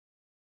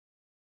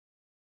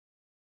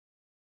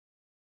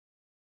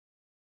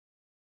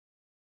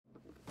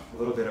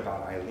little bit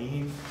about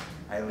Eileen.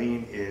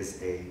 Eileen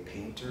is a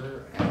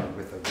painter and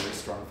with a very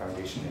strong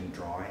foundation in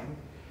drawing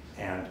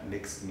and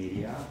mixed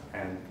media,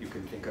 and you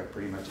can think of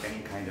pretty much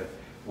any kind of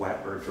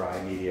wet or dry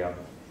medium,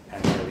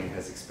 and Eileen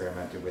has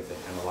experimented with it,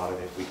 and a lot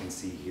of it we can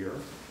see here.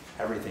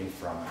 Everything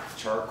from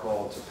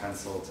charcoal to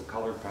pencil to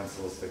colored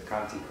pencils to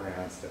Conti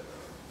crayons to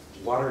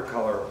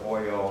watercolor,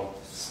 oil,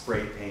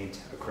 spray paint,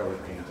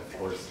 acrylic paint, of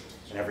course,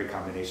 and every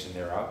combination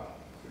thereof.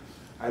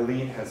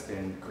 Eileen has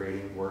been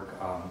creating work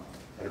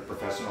at a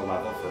professional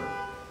level for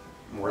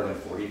more than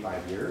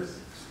 45 years,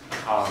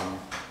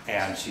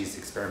 and she's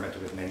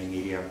experimented with many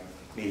media,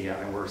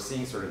 and we're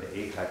seeing sort of the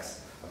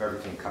apex of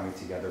everything coming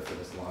together for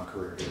this long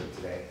career here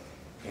today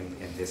in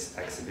this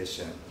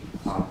exhibition.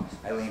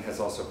 Eileen has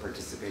also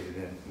participated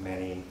in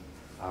many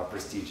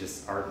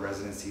prestigious art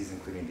residencies,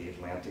 including the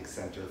Atlantic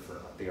Center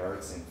for the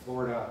Arts in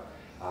Florida,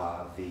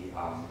 the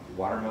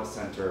Watermill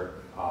Center,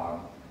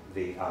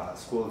 the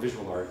School of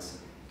Visual Arts,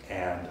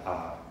 and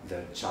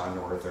the John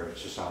North or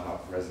Shoshana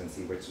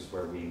residency, which is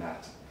where we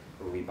met,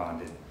 where we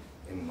bonded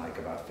in like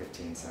about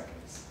 15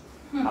 seconds.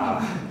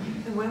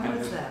 And when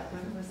was that?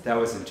 That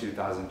was in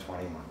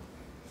 2021,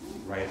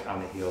 right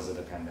on the heels of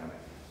the pandemic.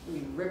 We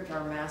ripped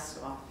our masks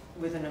off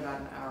within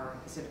about an hour.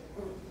 I said,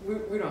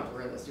 we don't have to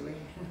wear this, do we?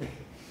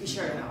 We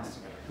shared a house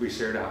together. We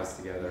shared a house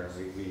together.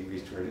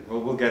 We toured.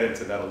 Well, we'll get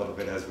into that a little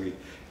bit as we,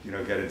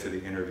 get into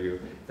the interview.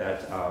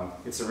 That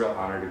it's a real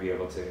honor to be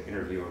able to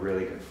interview a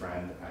really good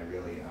friend.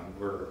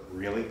 We're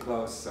really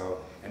close. So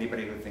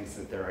anybody who thinks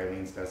that they're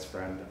Eileen's best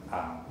friend,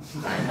 I'm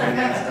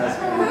Eileen's best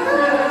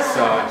friend.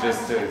 So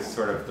just to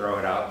sort of throw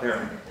it out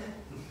there.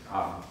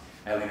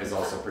 Eileen has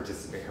also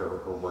participated. Her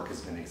work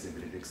has been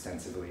exhibited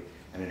extensively,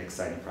 and an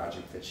exciting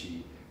project that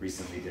she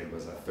recently did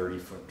was a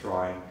 30-foot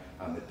drawing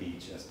on the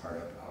beach as part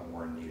of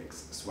Warren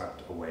Nedick's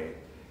Swept Away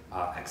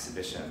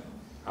exhibition.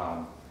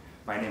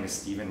 My name is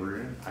Steven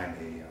Rudin.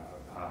 I'm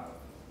a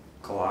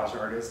collage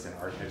artist and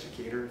art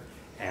educator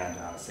and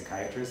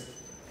psychiatrist.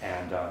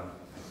 And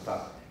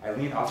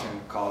Eileen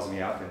often calls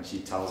me up and she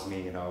tells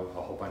me, a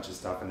whole bunch of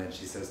stuff, and then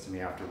she says to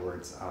me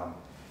afterwards,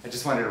 I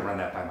just wanted to run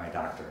that by my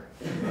doctor.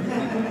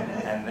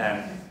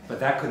 But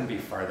that couldn't be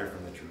farther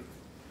from the truth.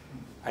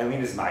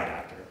 Eileen is my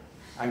doctor.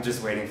 I'm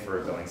just waiting for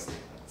a billing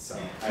statement. So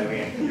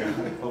Eileen,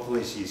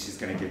 hopefully she's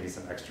going to give me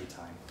some extra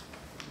time.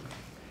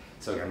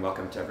 So again,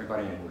 welcome to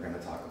everybody, and we're going to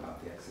talk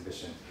about the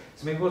exhibition.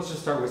 So maybe let's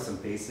just start with some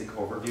basic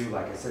overview.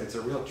 Like I said, it's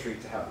a real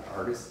treat to have the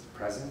artist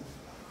present,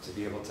 to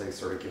be able to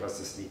sort of give us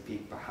a sneak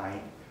peek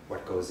behind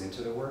what goes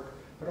into the work,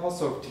 but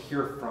also to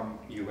hear from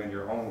you in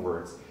your own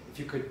words. If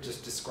you could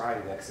just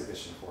describe the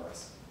exhibition for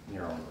us in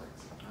your own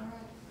words. All right.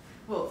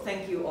 Well,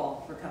 thank you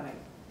all for coming.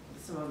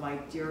 Some of my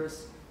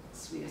dearest,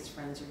 sweetest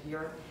friends are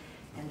here.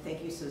 And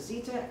thank you,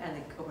 Sozita and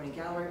the Opening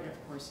Gallery, and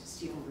of course,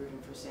 Steven Rudin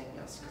for saying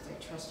yes, because I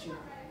trust you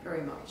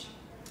very much.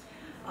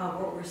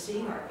 What we're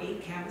seeing are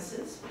 8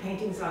 canvases,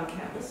 paintings on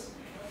canvas,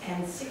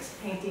 and 6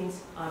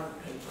 paintings on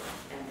paper,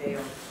 and they are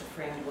the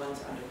framed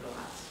ones under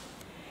glass.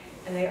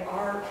 And they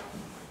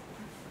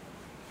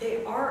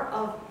are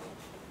of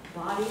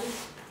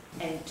bodies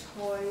and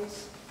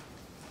toys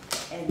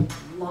and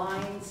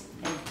lines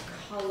and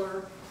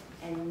color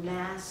and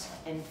mass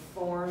and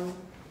form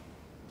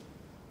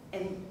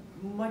and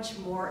much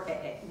more.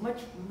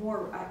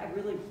 I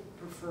really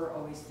prefer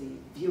always the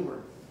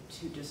viewer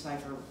to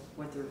decipher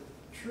what they're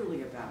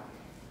truly about.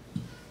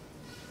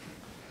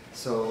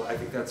 So I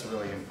think that's a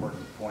really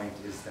important point,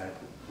 is that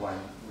when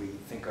we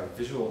think of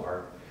visual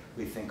art,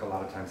 we think a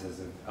lot of times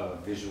as a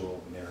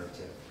visual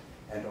narrative.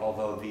 And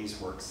although these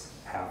works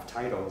have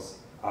titles,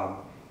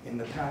 in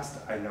the past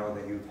I know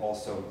that you've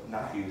also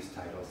not used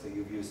titles, that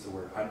you've used the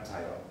word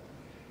untitled.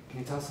 Can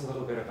you tell us a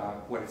little bit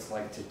about what it's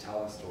like to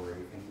tell a story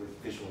with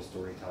visual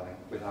storytelling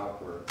without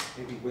words,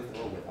 maybe with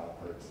or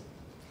without words?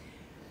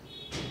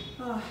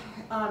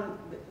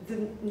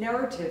 The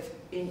narrative,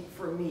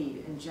 for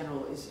me, in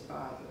general, is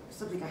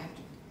something I have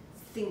to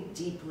think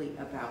deeply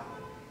about.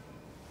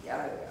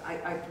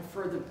 I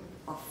prefer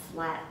a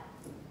flat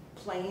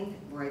plane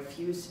where I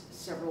fuse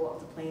several of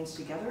the planes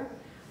together.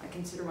 I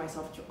consider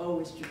myself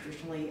always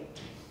traditionally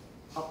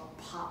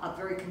a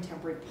very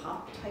contemporary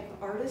pop type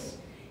artist,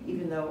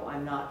 even though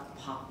I'm not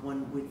pop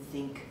one would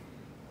think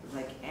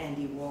like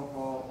Andy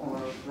Warhol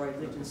or Roy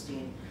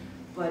Lichtenstein.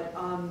 But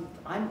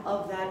I'm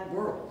of that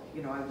world.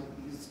 I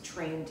was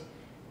trained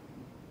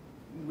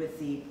with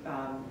the,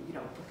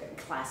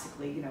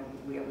 classically,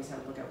 we always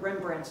had to look at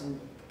Rembrandt's and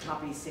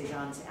copy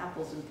Cézanne's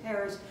Apples and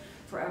Pears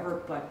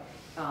forever, but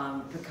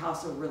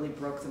Picasso really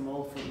broke the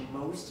mold for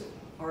most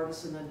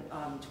artists in the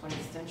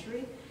 20th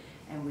century,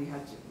 and we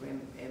had to,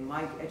 in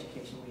my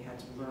education, we had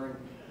to learn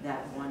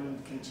that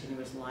one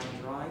continuous line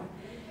drawing,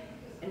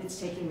 and it's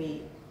taken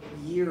me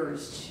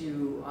years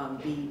to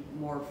be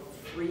more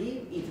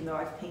free, even though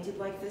I've painted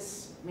like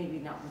this, maybe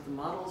not with the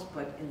models,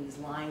 but in these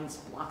lines,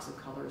 blocks of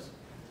colors,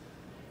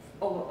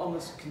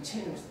 almost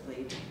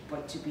continuously,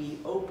 but to be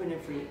open and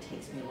free, it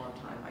takes me a long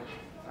time.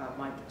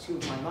 Two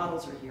of my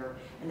models are here,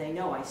 and they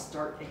know I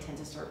tend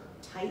to start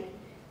tight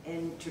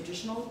and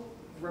traditional,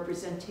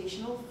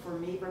 representational, for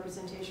me,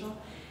 representational,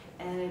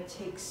 And it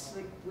takes,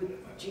 like with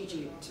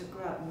Gigi, it took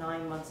about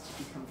 9 months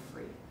to become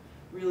free,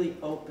 really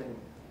open,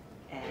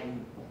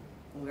 and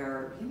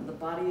where, you know, the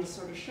body is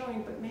sort of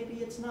showing, but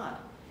maybe it's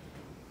not.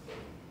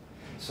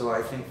 So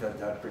I think that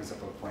that brings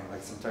up a point.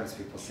 Like sometimes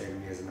people say to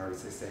me as an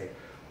artist, they say,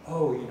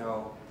 "Oh, you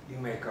know, you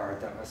make art,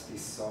 that must be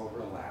so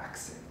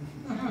relaxing."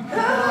 And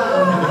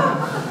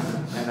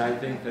I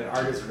think that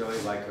art is really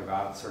like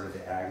about sort of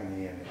the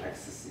agony and the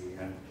ecstasy.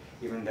 And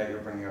even that you're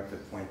bringing up the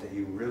point that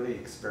you really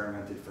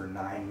experimented for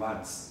 9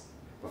 months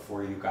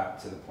before you got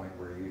to the point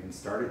where you even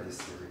started this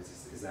series.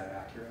 Is that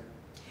accurate?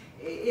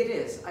 It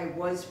is. I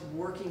was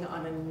working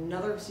on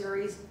another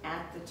series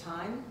at the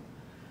time.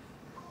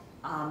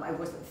 I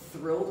wasn't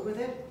thrilled with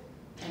it,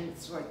 and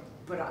so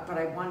but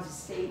I wanted to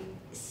stay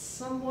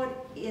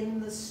somewhat in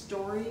the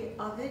story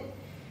of it,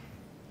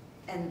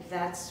 and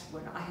that's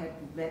when I had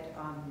met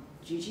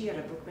Gigi at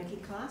a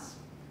bookmaking class,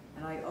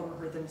 and I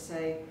overheard them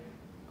say,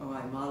 "Oh,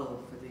 I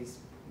modeled for these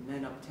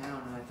men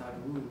uptown," and I thought,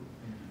 "Ooh,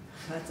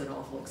 that's an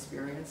awful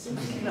experience."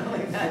 You know,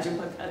 imagine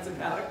what that's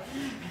about.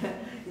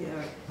 You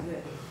know,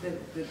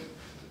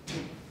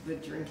 the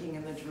drinking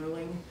and the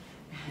drooling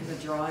and the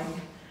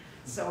drawing.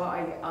 So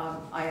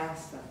I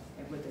asked them,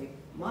 would they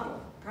model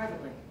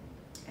privately?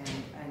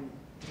 And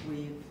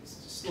we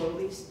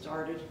slowly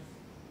started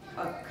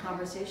a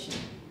conversation.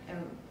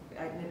 And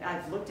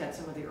I've looked at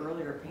some of the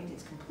earlier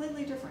paintings,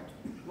 completely different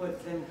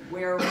than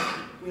where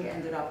we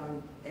ended up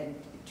and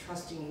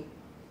trusting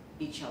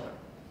each other.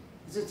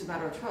 It's just a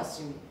matter of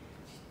trust. And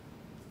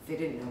they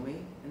didn't know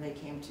me, and they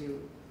came to, you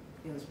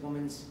know, this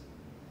woman's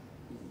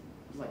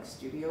like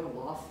studio,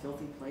 loft,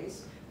 filthy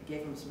place. I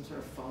gave them some sort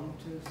of foam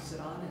to sit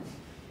on, and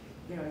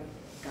you know,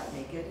 got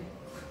naked.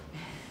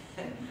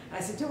 I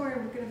said, "Don't worry,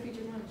 we're going to feed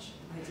you lunch."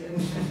 I did.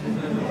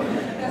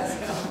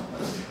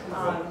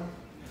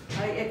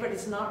 But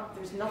it's not.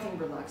 There's nothing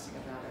relaxing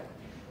about it.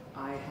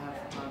 I have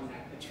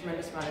a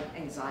tremendous amount of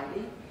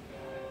anxiety.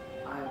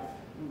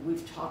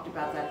 We've talked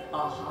about that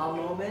aha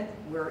moment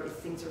where if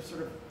things are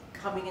sort of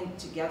coming in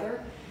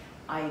together.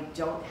 I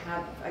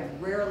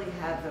rarely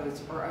have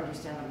those or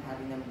understand I'm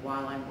having them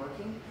while I'm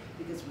working,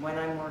 because when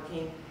I'm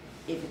working,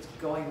 if it's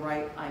going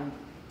right, I'm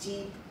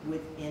deep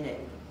within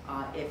it.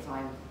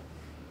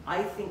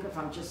 I think if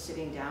I'm just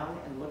sitting down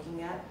and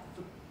looking at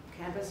the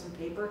canvas and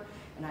paper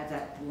and I have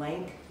that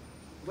blank,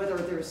 whether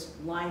there's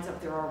lines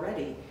up there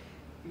already,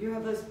 you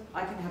have those,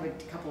 I can have a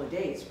couple of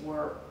days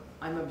where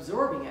I'm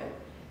absorbing it,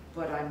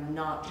 but I'm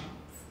not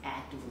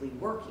actively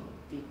working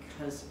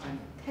because I'm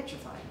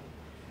petrified.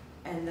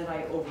 And then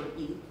I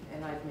overeat,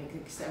 and I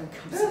make 7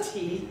 cups of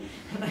tea,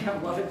 and I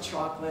have loved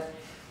chocolate.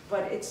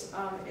 But it's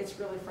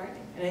really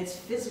frightening, and it's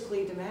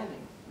physically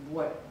demanding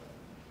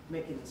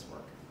making this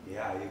work.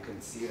 Yeah, you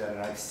can see that, and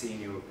I've seen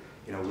you.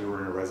 You know, we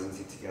were in a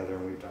residency together,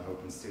 and we've done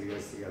open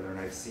studios together, and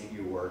I've seen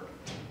you work.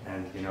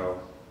 And you know,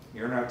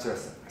 you're not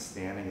just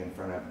standing in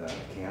front of the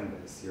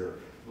canvas. You're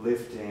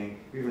lifting.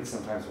 You even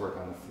sometimes work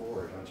on the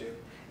floor, don't you?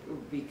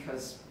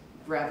 Because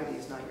gravity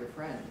is not your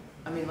friend.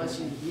 I mean, unless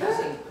you're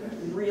using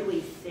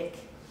really thick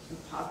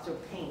impasto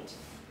paint,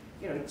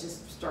 you know, it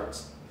just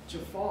starts to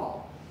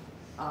fall.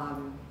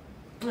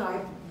 You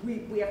know,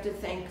 we have to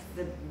thank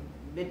the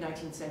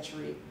mid-19th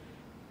century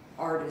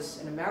artists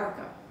in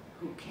America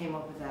who came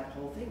up with that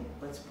whole thing.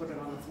 Let's put it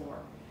on the floor.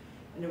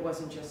 And it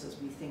wasn't just as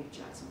we think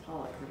Jackson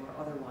Pollock, there were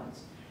other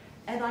ones.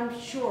 And I'm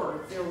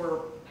sure there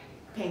were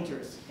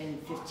painters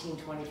in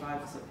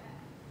 1525 who said,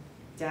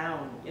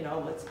 down, you know,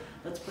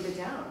 let's put it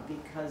down,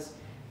 because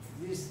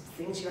there's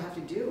things you have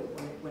to do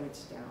when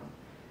it's down.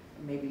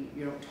 And maybe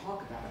you don't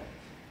talk about it,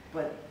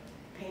 but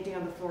painting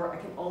on the floor, I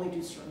can only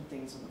do certain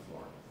things on the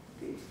floor.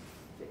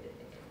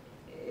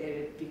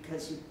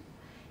 Because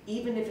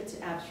even if it's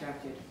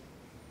abstracted,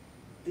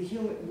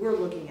 we're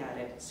looking at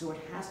it, so it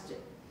has to,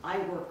 I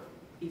work,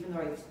 even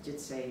though I did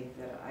say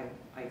that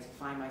I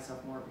find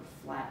myself more of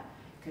a flat,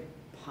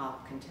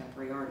 pop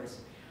contemporary artist,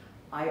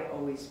 I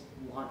always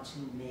want to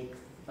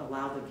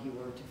allow the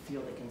viewer to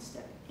feel they can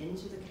step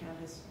into the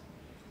canvas,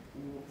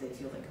 they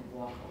feel they can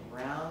walk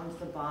around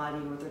the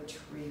body or the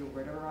tree or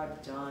whatever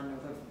I've done, or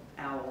the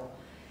owl,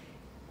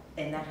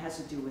 and that has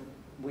to do with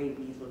the way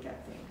we look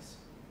at things.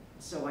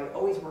 So I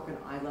always work on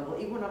eye level,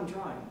 even when I'm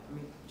drawing. I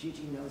mean,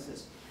 Gigi knows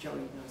this, Joey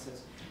knows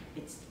this.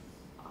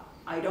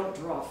 I don't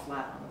draw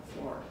flat on the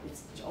floor.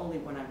 It's only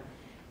when I'm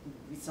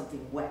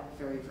something wet,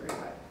 very, very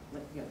wet.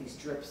 Like, you know, these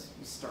drips,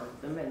 you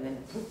start them and then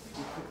poof,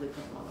 you quickly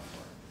put them on the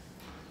floor.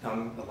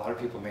 A lot of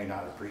people may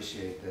not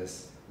appreciate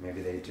this,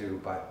 maybe they do,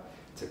 but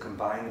to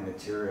combine the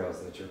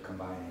materials that you're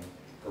combining,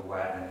 the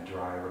wet and the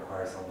dry,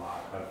 requires a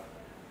lot of,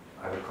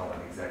 I would call it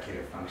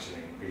executive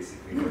functioning,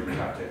 basically, where you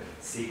have to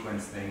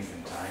sequence things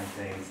and time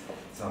things.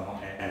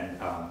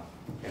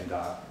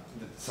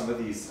 Some of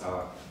these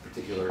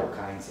particular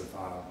kinds of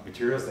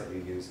materials that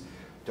you use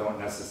don't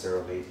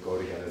necessarily go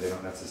together, they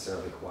don't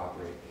necessarily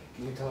cooperate.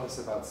 Can you tell us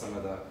about some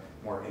of the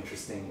more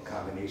interesting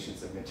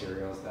combinations of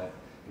materials that,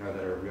 you know,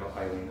 that are real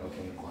Eileen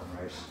O'Kane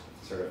Kornreich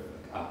sort of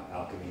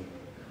alchemy?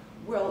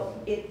 Well,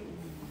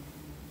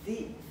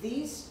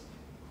 these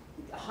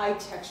high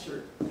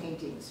texture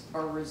paintings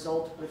are a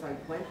result with, I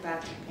went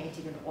back to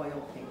painting in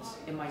oil paints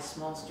in my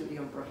small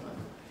studio in Brooklyn.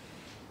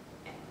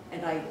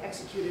 And I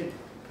executed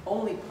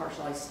only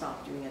partial, I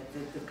stopped doing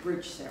it, the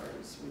bridge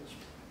series, which,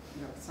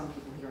 you know, some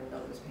people here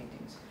know those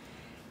paintings.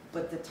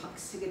 But the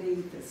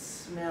toxicity, the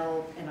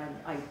smell, and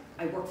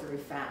I worked very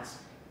fast,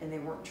 and they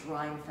weren't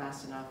drying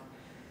fast enough.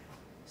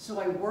 So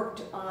I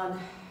worked on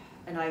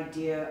an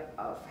idea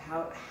of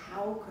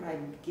how could I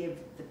give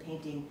the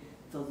painting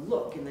the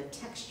look and the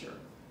texture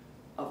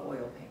of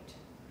oil paint.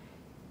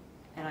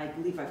 And I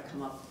believe I've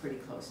come up pretty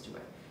close to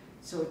it.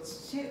 So it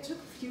took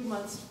a few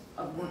months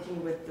of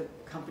working with the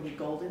company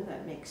Golden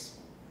that makes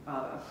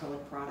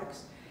acrylic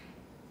products.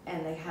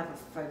 And they have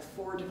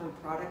 4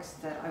 different products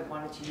that I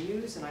wanted to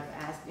use, and I've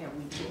asked, you know,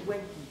 we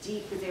went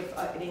deep, because they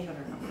have an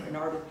 800 number, an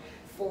artist,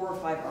 4 or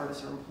 5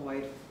 artists are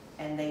employed,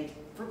 and they,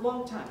 for a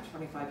long time,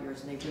 25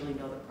 years, and they really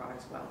know the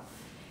products well.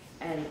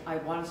 And I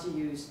wanted to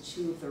use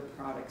 2 of their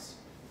products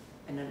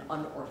in an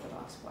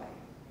unorthodox way.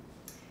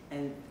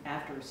 And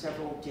after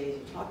several days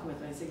of talking with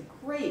them, I said,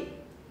 great,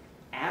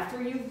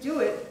 after you do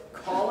it,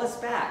 call us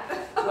back.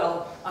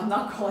 Well, I'm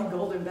not calling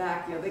Golden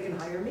back, you know, they can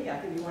hire me, I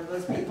can be one of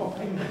those people.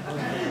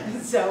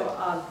 So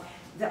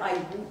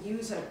I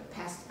use a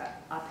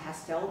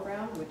pastel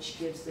brown, which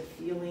gives the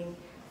feeling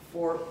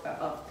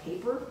of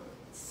paper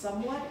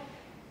somewhat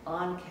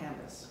on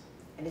canvas.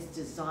 And it's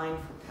designed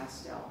for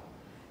pastel.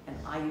 And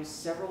I use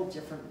several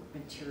different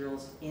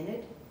materials in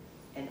it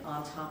and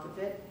on top of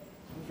it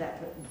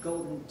that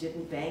Golden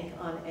didn't bank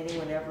on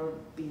anyone ever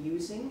be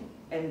using.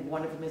 And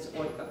one of them is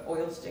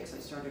oil sticks. I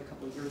started a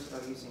couple of years ago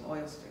using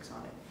oil sticks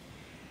on it.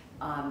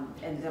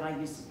 And then I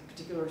use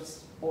particular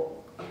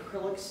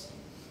acrylics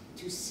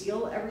to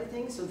seal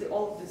everything. So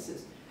all of this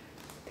is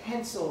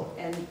pencil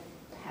and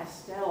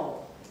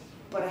pastel,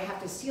 but I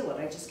have to seal it.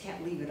 I just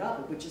can't leave it up.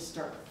 It would just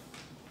start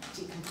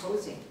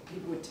decomposing.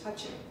 People would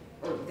touch it,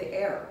 or the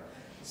air.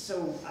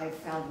 So I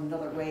found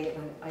another way,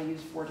 and I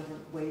use 4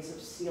 different ways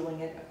of sealing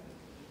it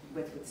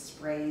with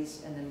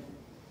sprays and then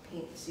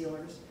paint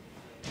sealers.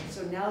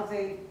 So now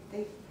they,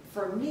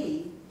 for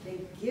me, they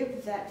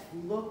give that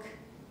look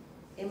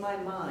in my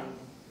mind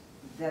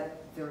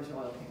that there is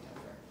oil paint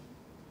out there.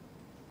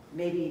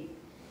 Maybe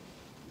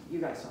you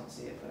guys don't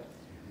see it, but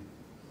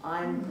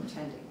I'm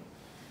pretending.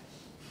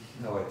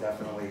 No,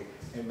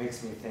 it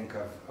makes me think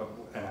of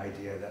an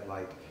idea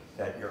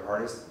that your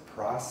artist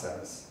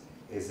process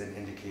is an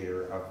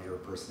indicator of your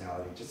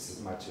personality just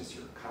as much as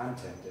your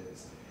content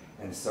is.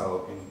 And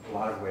so in a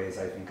lot of ways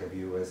I think of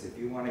you as, if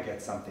you want to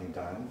get something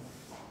done,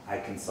 I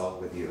consult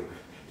with you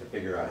to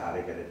figure out how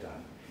to get it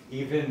done.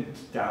 Even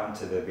down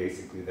to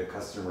basically the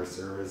customer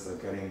service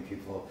of getting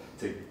people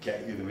to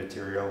get you the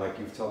material. Like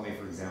you've told me,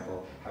 for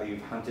example, how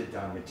you've hunted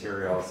down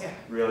materials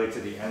really to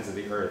the ends of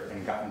the earth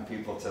and gotten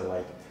people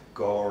to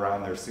go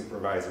around their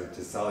supervisor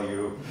to sell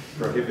you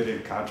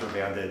prohibited,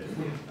 contrabanded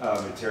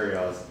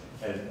materials.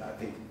 And I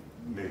think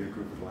maybe a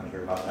group would want to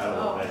hear about that a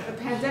little bit.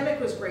 The pandemic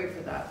was great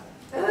for that.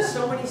 There were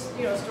so many,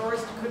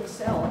 stores that couldn't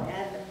sell,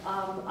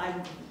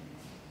 and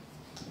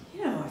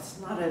it's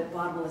not a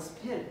bottomless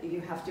pit. You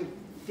have to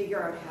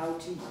figure out how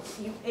to,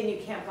 and you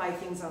can't buy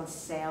things on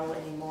sale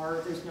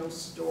anymore. There's no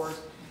stores.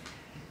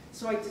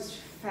 So I just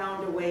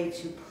found a way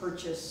to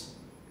purchase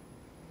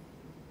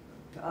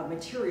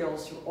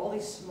materials through all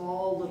these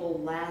small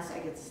little last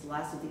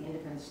of the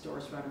independent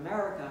stores throughout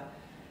America,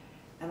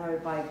 and I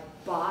would buy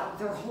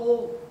their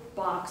whole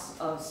box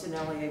of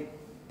Sennelier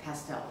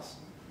pastels,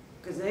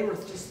 because they were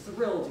just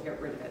thrilled to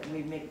get rid of it, and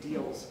we'd make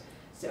deals.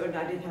 So, and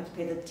I didn't have to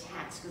pay the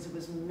tax because it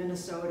was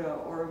Minnesota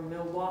or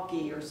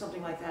Milwaukee or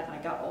something like that, and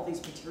I got all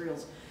these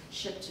materials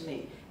shipped to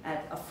me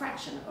at a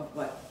fraction of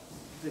what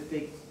the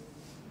big,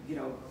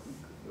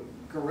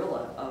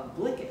 gorilla of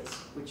Blick is,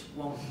 which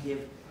won't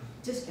give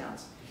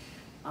discounts.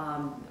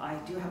 I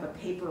do have a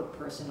paper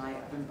person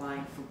I've been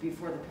buying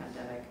before the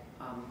pandemic,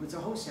 who's a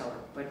wholesaler,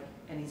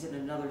 and he's in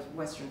another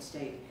Western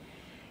state.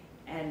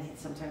 And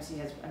sometimes he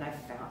has, and I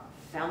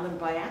found them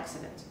by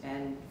accident,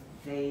 and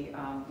they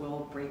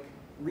will break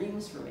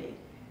reams for me.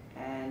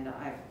 And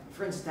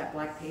for instance, that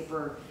black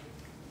paper,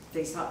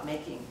 they stopped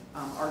making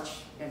Arch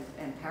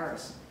and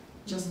Paris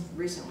just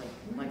recently,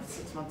 like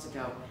 6 months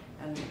ago.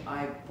 And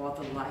I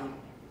bought he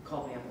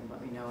called me up and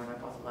let me know, and I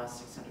bought the last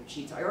 600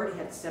 sheets. I already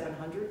had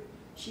 700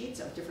 sheets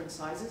of different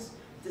sizes.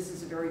 This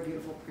is a very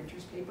beautiful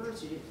printer's paper,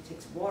 so it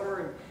takes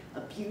water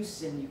and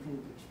abuse, and you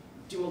can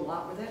do a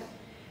lot with it.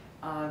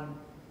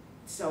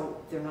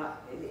 So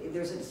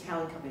there's an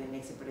Italian company that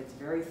makes it, but it's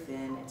very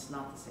thin. It's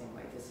not the same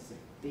way. This is a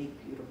big,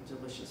 beautiful,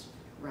 delicious,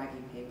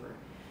 raggy paper.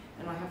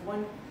 And I have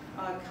one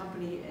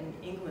company in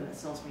England that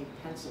sells me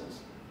pencils,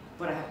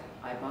 but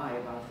I buy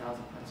about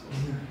 1,000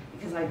 pencils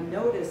because I've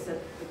noticed that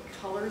the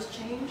colors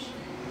change.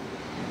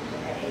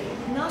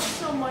 Not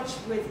so much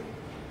with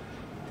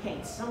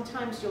paints.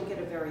 Sometimes you'll get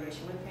a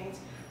variation with paints,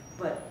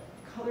 but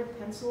colored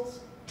pencils,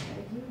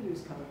 and you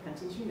use colored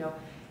pencils,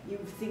 you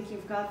think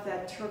you've got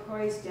that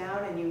turquoise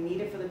down and you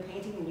need it for the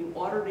painting, and you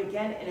order it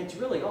again and it's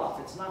really off.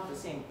 It's not the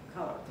same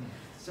color.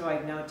 So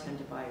I now tend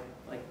to buy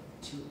like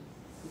 2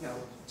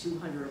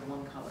 200 of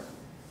one color.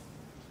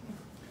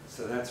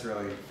 So that's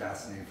really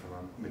fascinating from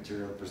a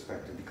material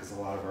perspective, because a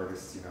lot of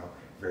artists,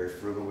 very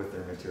frugal with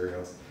their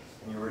materials.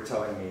 And you were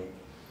telling me,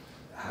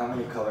 how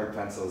many colored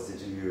pencils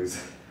did you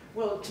use?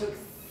 Well, it took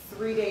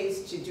 3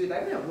 days to do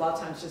that. A lot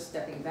of times just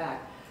stepping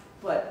back,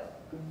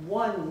 but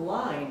one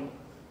line,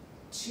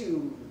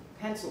 2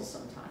 pencils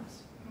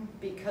sometimes,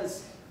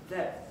 because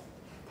that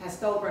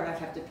pastel brown I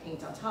have to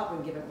paint on top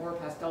and give it more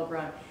pastel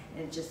brown,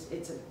 and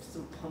it's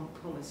some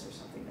pumice or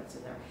something that's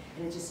in there,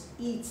 and it just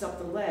eats up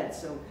the lead.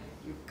 So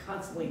you're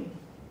constantly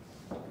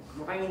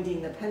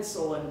grinding the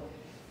pencil and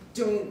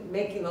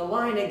making the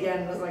line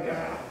again. It was like,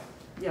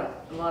 yeah,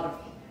 a lot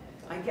of.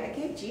 I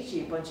gave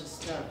Gigi a bunch of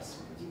stubs.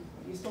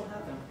 You still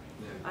have them?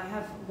 Yeah. I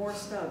have more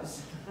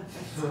stubs.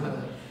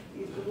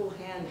 Your little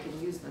hand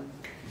can use them.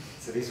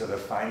 So these are the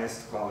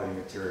finest quality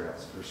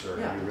materials for sure.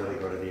 Yeah. You really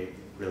go to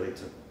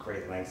to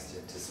great lengths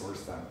to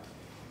source them,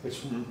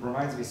 which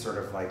reminds me sort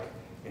of like,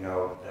 that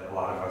a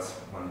lot of us,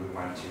 when we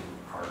went to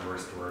hardware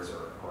stores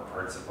or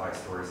art supply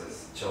stores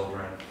as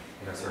children,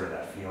 sort of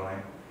that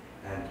feeling.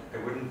 And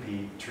it wouldn't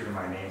be true to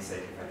my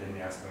namesake if I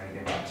didn't ask them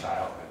anything about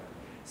childhood.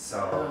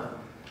 So,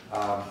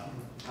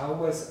 how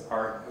was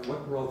art,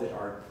 what role did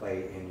art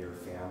play in your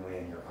family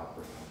and your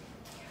upbringing?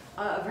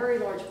 A very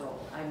large role.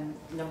 I'm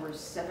number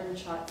 7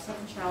 child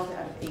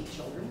out of 8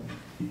 children,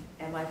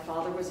 and my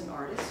father was an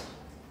artist.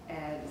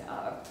 And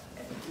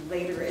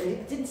later, and he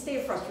didn't stay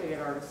a frustrated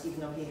artist, even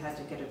though he had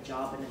to get a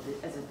job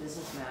as a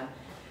businessman.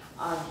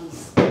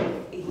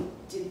 He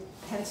did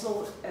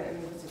pencil,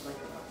 what's it like,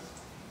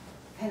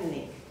 pen and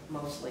ink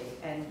mostly,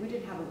 and we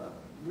didn't have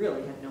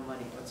really had no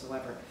money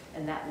whatsoever,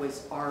 and that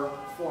was our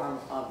form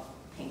of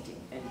painting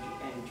and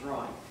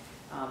drawing.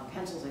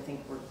 Pencils, I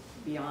think, were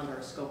beyond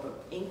our scope. Of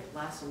ink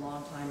lasts a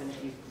long time, and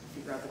if you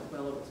figure out the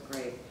quill, it was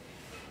great.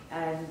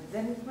 And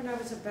then when I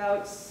was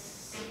about,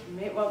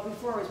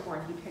 before I was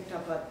born, he picked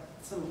up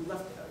some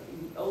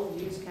old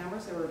used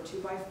cameras. There were a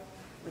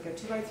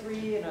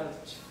 2x3 and a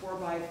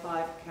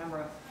 4x5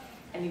 camera,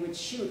 and he would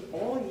shoot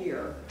all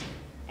year,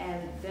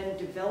 and then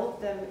develop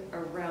them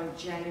around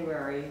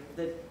January,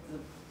 the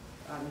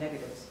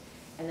negatives,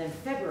 and then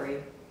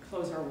February,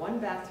 close our one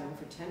bathroom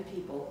for 10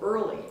 people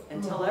early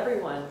and tell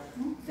everyone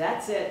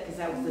that's it, because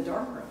that was the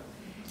dark room.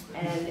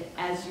 And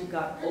as you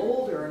got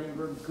older and you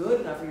were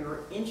good enough, or you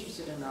were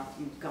interested enough,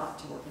 you got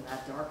to work in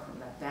that dark room,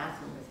 that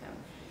bathroom with him,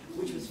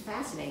 which was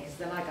fascinating, because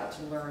then I got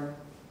to learn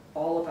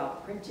all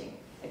about printing,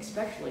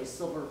 especially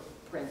silver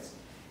prints.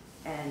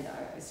 And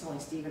I was telling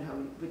Steven how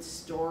we would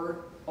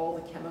store all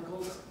the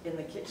chemicals in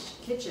the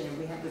kitchen, and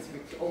we had this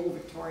old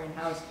Victorian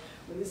house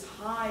with this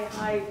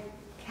high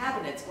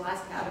cabinets,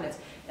 glass cabinets,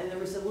 and there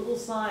was a little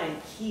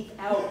sign, "Keep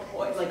out,"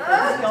 like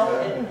the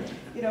skeleton,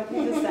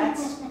 because that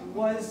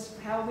was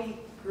how we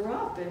grew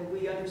up, and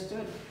we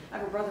understood. I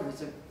have a brother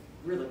who's a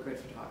really good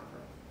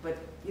photographer, but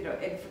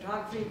in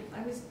photography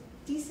I was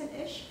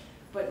decent-ish,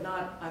 but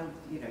not.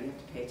 You have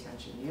to pay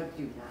attention. You have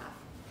to do math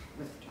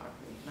with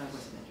photography, and I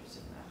wasn't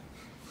interested in that.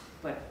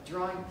 But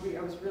drawing,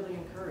 I was really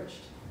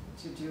encouraged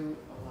to do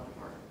a lot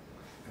of art.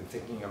 And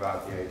thinking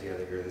about the idea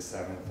that you're the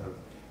 7th of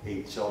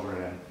 8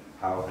 children, and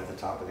how at the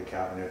top of the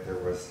cabinet there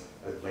was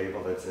a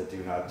label that said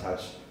 "Do not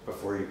touch"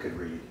 before you could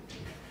read.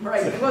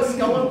 Right, it was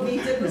skull and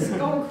beat, it was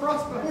skull and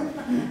crossbones.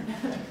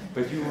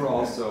 But you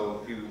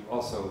also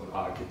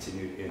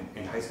continued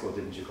in high school,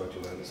 didn't you? Go to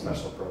a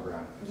special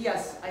program?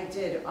 Yes, I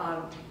did.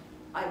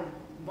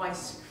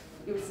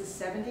 It was the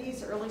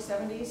 70s, early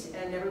 70s,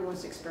 and everyone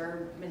was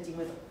experimenting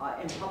with,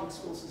 in public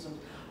school systems,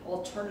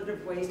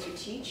 alternative ways to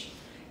teach.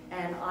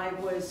 And I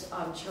was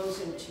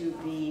chosen to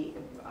be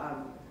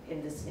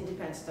in this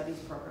independent studies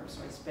program.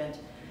 So I spent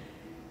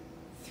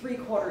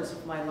 3/4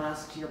 of my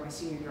last year, my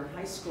senior year in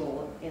high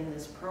school, in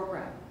this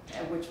program,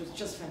 which was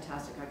just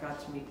fantastic. I got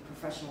to meet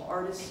professional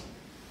artists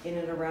in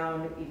and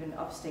around even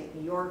upstate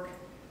New York,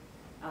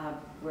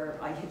 where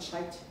I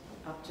hitchhiked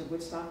up to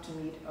Woodstock to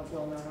meet a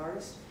well-known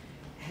artist.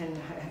 And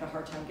I had a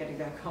hard time getting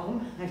back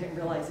home. I didn't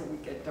realize it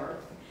would get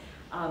dark.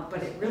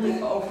 But it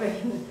really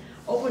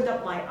opened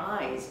up my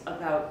eyes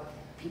about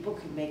people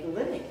could make a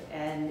living.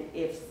 And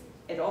if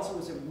it also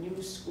was a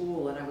new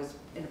school, and I was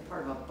in a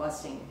part of a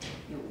busing,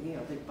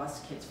 the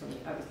bus kids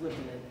I was living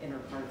in the inner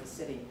part of the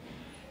city.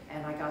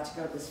 And I got to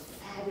go to this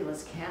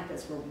fabulous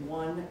campus where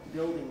one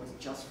building was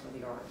just for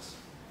the arts.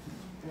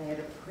 And they had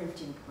a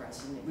printing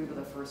press, and we were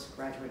the first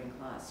graduating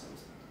class.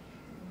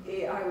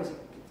 I was a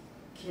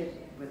kid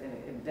with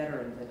a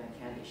veteran than a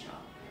candy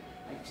shop.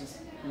 I just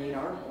made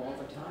art all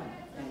the time,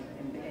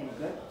 and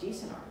good,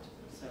 decent art.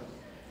 So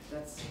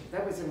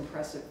that was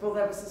impressive. Well,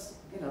 that was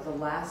the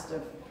last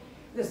of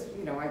this.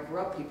 I grew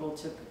up.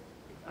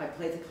 I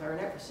played the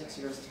clarinet for 6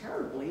 years,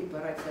 terribly,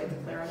 but I played the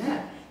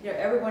clarinet.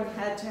 Everyone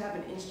had to have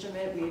an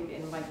instrument.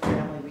 In my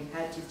family, we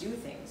had to do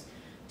things.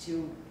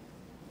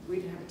 We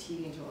didn't have a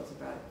TV until I was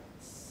about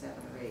 7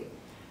 or 8.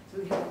 So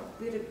we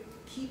had to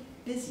keep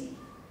busy.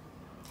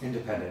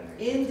 Independently,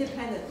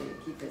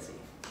 keep busy.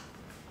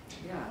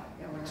 Yeah.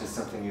 Which is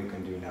something you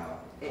can do now,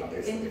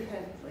 obviously.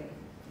 Independently.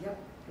 Yep,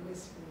 it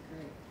was really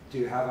great. Do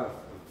you have a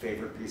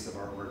favorite piece of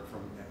artwork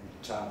from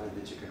childhood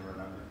that you can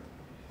remember?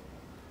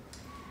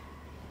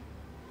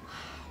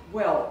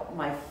 Well,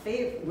 my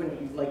favorite, when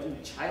you, like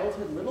in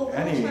childhood, little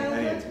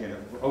childhood? Any,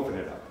 open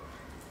it up.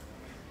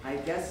 I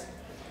guess,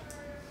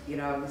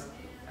 I was,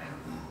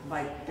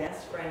 My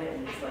best friend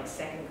in like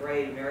second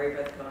grade, Mary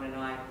Beth Cohn and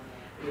I,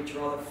 would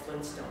draw the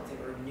Flintstones. They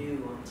were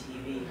new on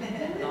TV.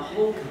 And the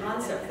whole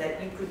concept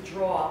that you could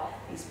draw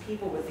these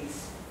people with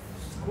these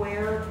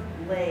square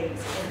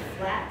legs and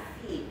flat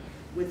feet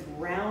with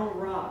round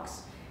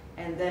rocks,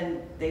 and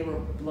then they were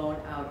blown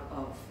out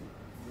of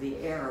the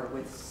air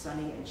with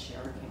Sonny and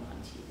Cher came on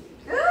TV.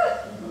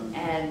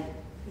 And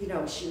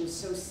she was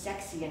so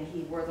sexy, and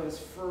he wore those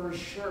fur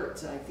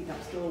shirts. And I think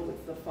I'm still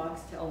with the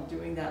Foxtel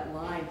doing that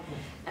line.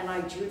 And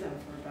I drew them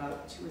for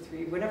about 2 or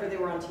 3, whenever they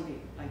were on TV.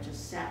 I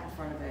just sat in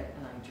front of it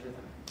and I drew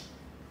them.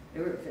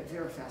 They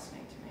were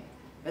fascinating to me.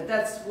 But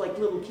that's like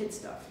little kid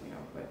stuff,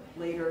 But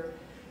later,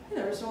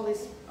 there's all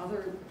these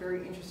other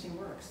very interesting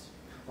works.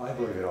 Well, I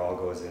believe it all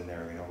goes in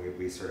there.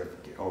 We sort of,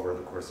 over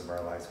the course of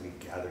our lives, we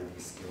gather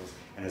these skills.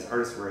 And as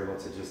artists, we're able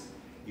to just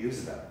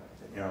use them.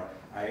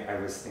 I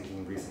was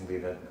thinking recently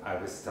that I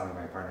was telling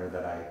my partner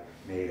that I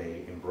made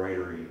a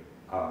embroidery,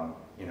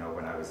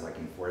 when I was like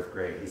in 4th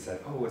grade. He said,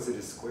 "Oh, was it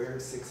a square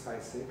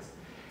 6x6?"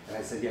 And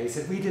I said, "Yeah." He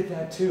said, "We did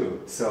that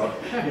too." So,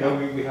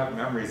 we have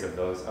memories of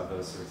those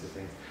sorts of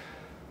things.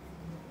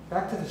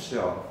 Back to the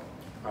show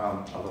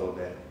a little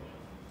bit.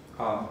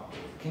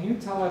 Can you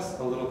tell us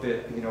a little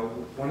bit,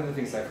 one of the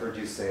things I've heard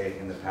you say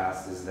in the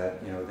past is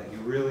that, that you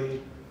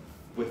really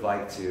would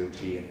like to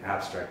be an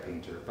abstract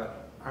painter,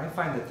 but I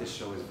find that this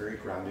show is very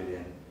grounded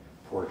in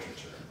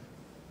portraiture.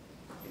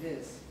 It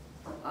is.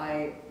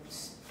 I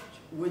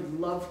would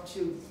love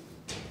to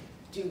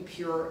do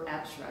pure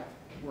abstract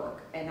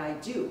work, and I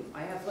do.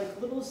 I have like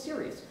little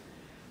series.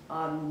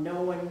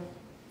 People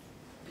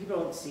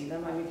don't see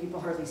them. I mean,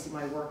 people hardly see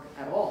my work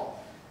at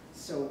all.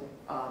 So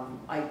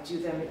I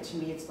do them. To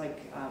me, it's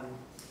like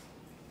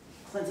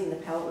cleansing the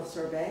palette with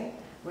sorbet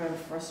when I'm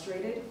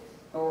frustrated.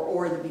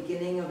 Or the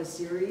beginning of a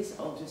series,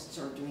 I'll just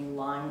start doing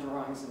line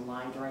drawings, and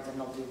I'll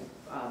do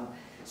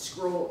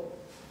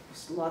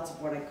lots of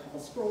what I call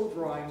scroll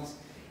drawings,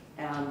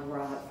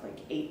 where I'll have like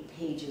 8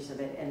 pages of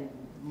it, and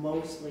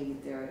mostly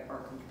they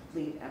are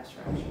complete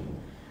abstraction.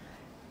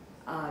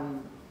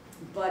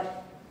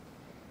 But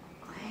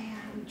I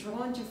am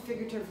drawn to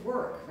figurative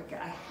work. Like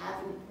I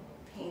haven't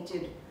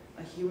painted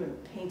a human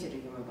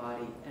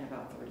body in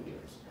about 30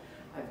 years.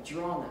 I've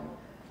drawn them.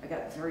 I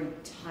got very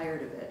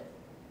tired of it.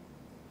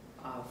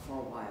 For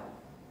a while.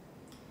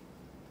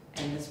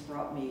 And this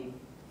brought me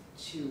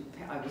to,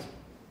 I was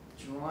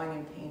drawing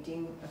and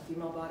painting a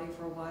female body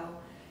for a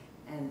while,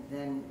 and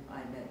then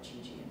I met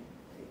Gigi, and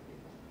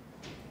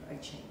I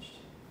changed.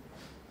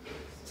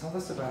 Tell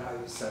us about how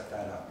you set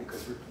that up,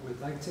 because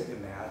we'd like to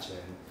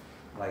imagine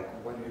like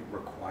what it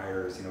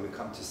requires. We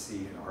come to see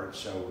an art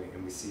show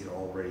and we see it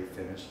already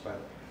finished, but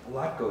a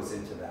lot goes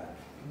into that.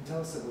 Can you tell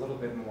us a little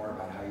bit more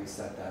about how you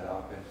set that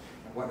up, and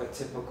what a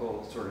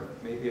typical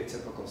maybe a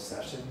typical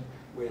session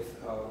with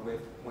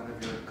one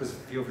of your, because a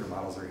few of your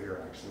models are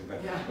here actually,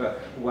 but, yeah. But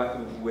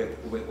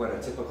what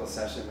a typical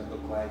session would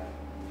look like?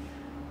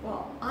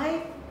 Well,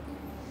 I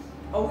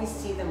always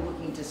see them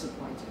looking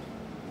disappointed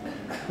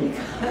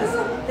because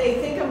they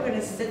think I'm going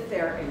to sit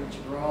there and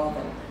draw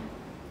them.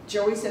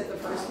 Joey said the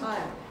first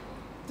time,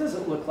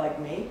 "Doesn't look like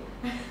me."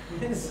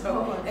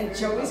 and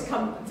Joey's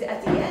come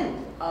at the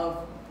end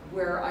of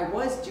where I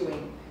was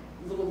doing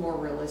a little more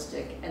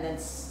realistic, and then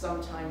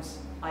sometimes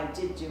I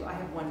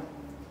have one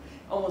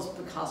almost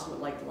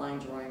Picasso-like line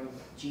drawing of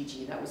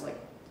Gigi. That was like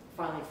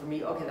finally for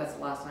me, okay, that's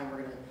the last time we're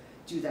going to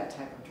do that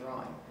type of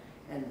drawing,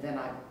 and then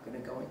I'm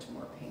going to go into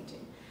more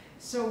painting.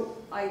 So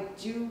I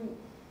do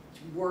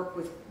work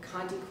with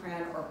Conte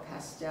crayon or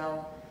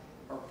pastel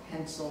or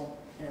pencil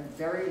in a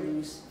very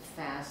loose,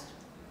 fast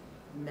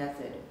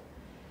method,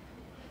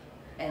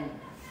 and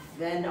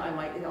then I'll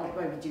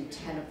maybe do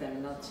 10 of them,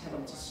 and I'll tell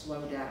them to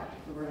slow down.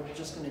 We're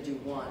just going to do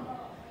one.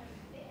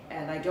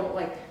 And I don't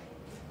like,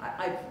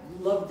 I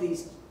love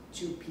these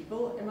 2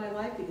 people in my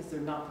life because they're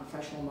not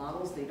professional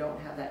models. They don't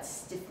have that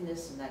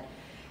stiffness and that,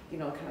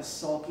 kind of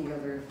sulky, or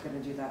they're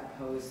going to do that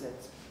pose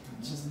that's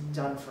just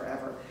done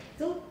forever.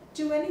 They'll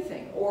do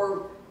anything,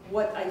 or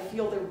what I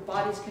feel their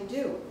bodies can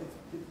do.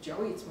 With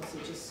Joey, it's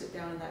mostly just sit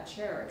down in that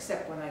chair,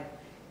 except when I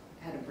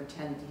had him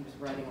pretend he was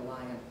riding a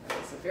lion.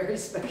 That was a very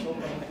special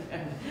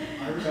moment.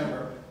 I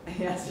remember.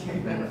 Yes, you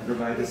remember.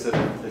 Remind us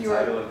of the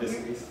title of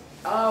this piece.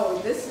 Oh,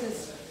 this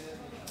is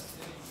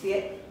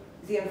the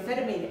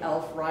amphetamine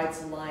elf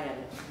rides a lion.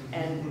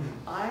 And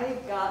I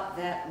got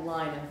that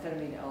line,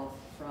 amphetamine elf,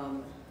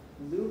 from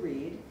Lou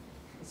Reed.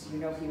 As you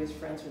know, he was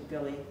friends with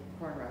Billy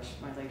Kornreich,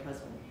 my late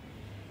husband.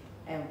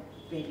 And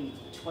maybe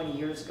 20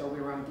 years ago, we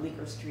were on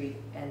Bleecker Street,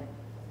 and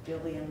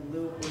Billy and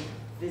Lou were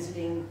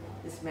visiting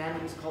this man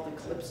who was called the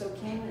Calypso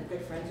King, and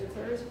good friends of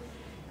hers.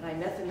 And I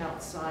met them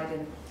outside,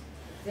 and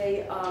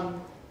they, I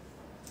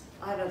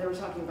don't know, they were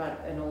talking about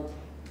an old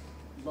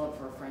love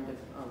for a friend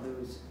of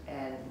Lou's,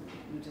 and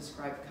we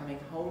described coming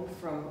home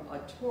from a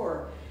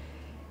tour,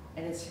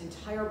 and its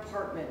entire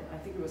apartment, I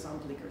think it was on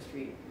Bleecker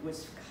Street,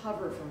 was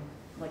covered from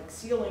like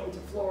ceiling to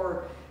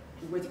floor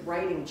with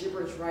writing,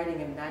 gibberish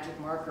writing and magic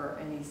marker.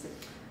 And he said,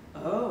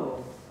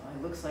 oh,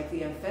 it looks like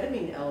the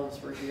amphetamine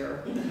elves were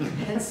here.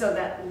 And so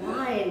that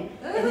line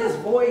in his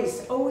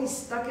voice always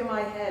stuck in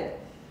my head.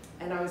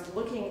 And I was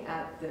looking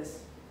at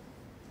this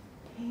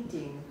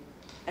painting,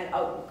 and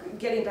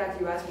getting back,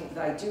 you asked me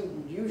that I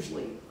do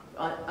usually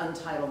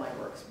untitle my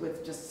works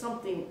with just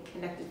something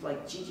connected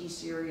like Gigi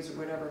series or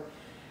whatever.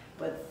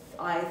 But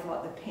I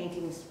thought the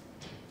paintings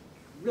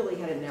really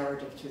had a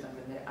narrative to them,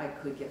 and that I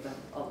could give them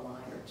a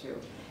line or two.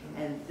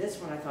 And this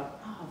one I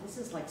thought, oh, this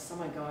is like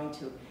someone going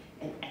to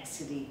an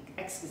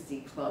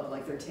ecstasy club,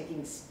 like they're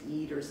taking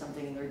speed or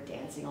something and they're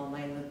dancing all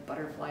night and the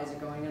butterflies are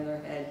going in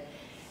their head.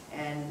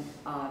 And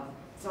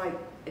so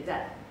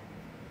that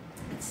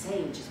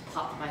saying just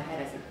popped in my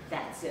head. I said,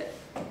 that's it.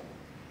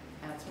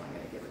 That's what I'm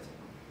going to give it to.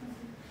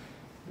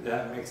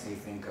 That makes me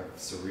think of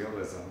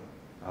surrealism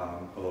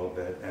a little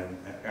bit, and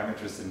I'm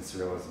interested in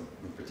surrealism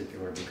in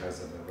particular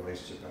because of the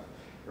relationship of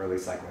early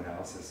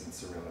psychoanalysis and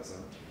surrealism.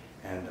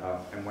 And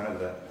one of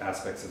the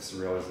aspects of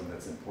surrealism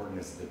that's important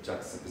is the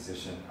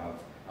juxtaposition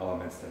of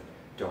elements that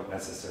don't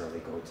necessarily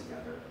go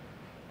together.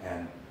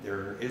 And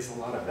there is a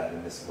lot of that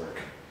in this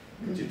work.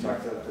 Could you talk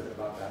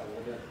about that a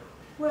little bit?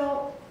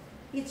 Well,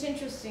 it's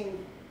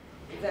interesting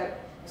that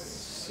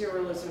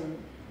surrealism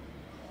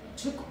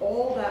took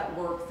all that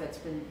work that's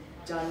been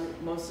done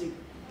mostly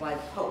by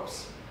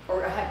popes,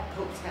 or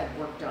popes had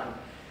work done.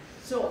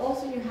 So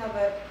also you have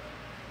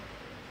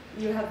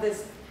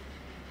this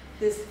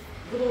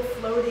little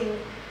floating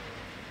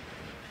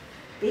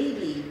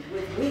baby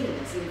with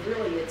wings, and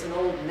really it's an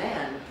old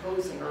man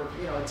posing, or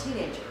a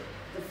teenager.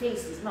 The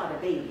face is not a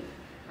baby,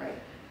 right?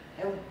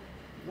 And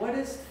what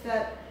is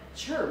that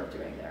cherub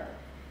doing there?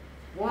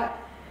 Why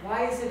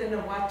is it in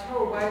a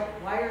Watteau?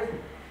 Why are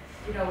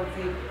the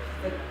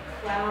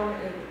clown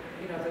and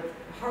the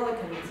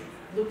harlequins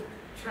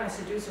trying to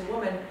seduce a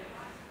woman,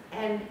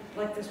 and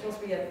like there's supposed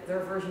to be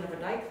their version of a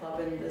nightclub,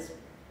 and this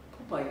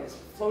pupa is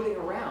floating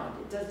around.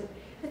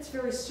 It's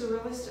very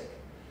surrealistic.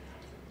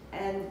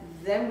 And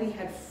then we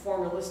had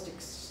formalistic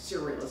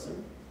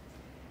surrealism.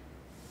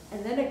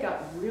 And then it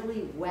got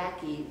really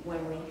wacky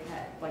when we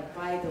had, like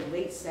by the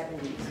late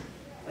 70s,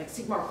 like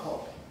Sigmar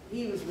Polk.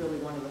 He was really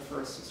one of the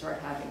first to start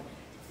having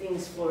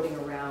things floating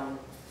around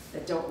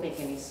that don't make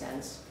any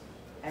sense.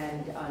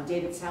 And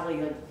David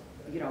Sally,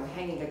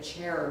 hanging a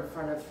chair in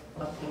front of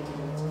a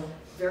painting that's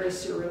very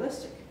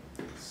surrealistic.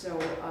 So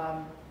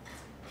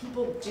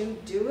people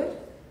do it.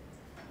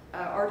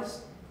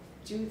 Artists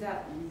do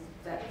that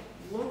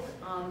look.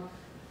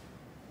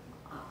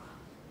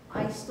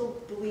 I still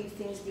believe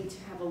things need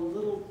to have a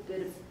little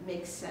bit of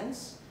make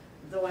sense,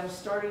 though I'm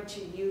starting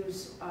to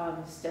use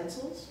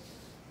stencils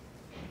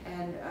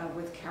and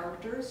with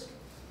characters,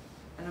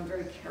 and I'm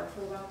very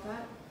careful about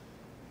that.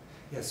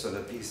 Yeah, so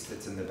the piece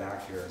that's in the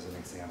back here is an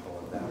example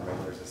of that,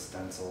 right? There's a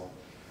stencil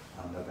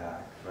on the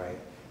back, right?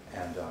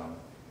 And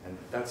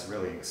that's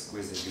really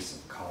exquisite use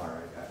of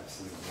color. I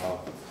absolutely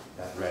love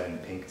that red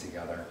and pink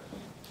together.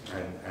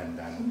 And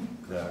then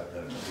the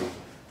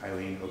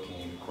Eileen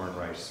O'Kane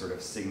Kornreich sort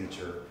of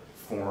signature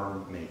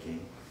form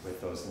making with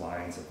those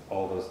lines of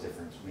all those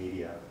different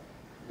media.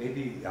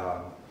 Maybe,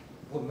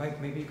 well,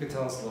 Mike, maybe you could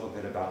tell us a little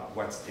bit about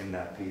what's in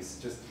that piece,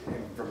 just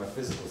from a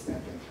physical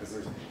standpoint,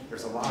 because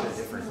there's a lot of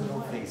different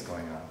things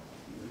going on.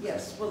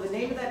 Yes, well, the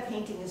name of that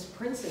painting is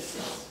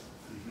Princesses,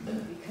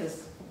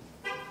 because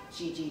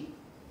Gigi,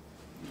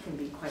 you can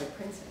be quite a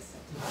princess.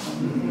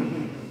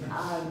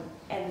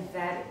 And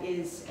that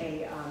is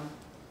I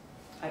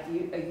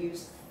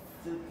used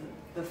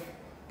the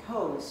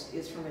pose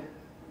is from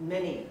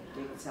many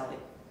David Sally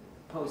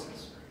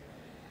poses.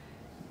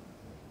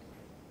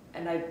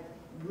 And I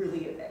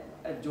really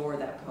adore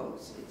that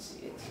pose.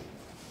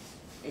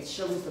 It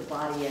shows the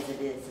body as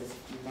it is, this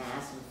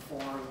mass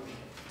and form,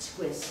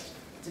 twist.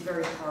 It's a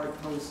very hard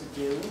pose to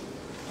do.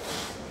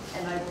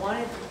 And I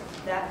wanted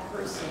that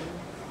person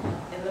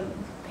in the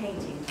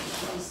painting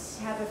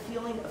to have a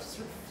feeling of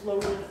sort of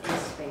floating in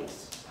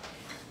space.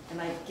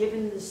 And I've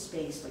given the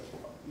space, like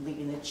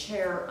leaving the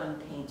chair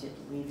unpainted,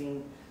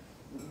 leaving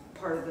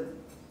part of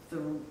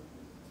the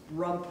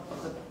rump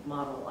of the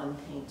model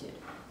unpainted,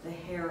 the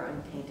hair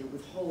unpainted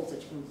with holes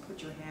that you can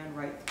put your hand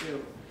right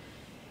through.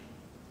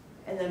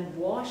 And then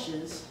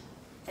washes,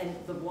 and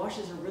the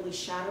washes are really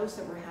shadows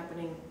that were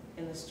happening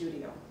in the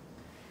studio.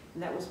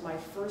 And that was my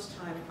first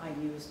time I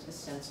used a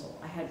stencil.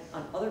 I had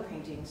on other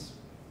paintings,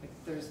 like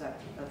there's that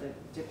the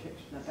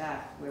depiction in the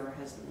back where it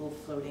has the little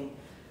floating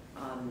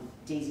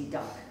daisy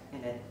duck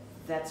in it.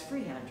 That's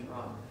freehand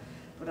drawn.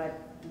 But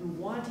I've been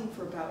wanting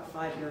for about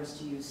 5 years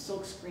to use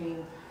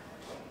silkscreen.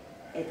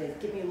 They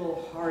give me a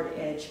little hard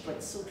edge, but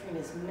silkscreen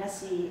is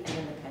messy, and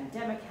then the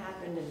pandemic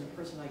happened, and the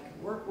person I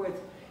could work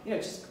with,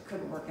 just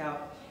couldn't work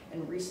out.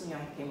 And recently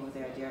I came up with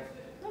the idea of,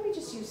 let me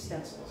just use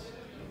stencils.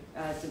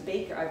 As a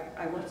baker,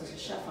 I worked as a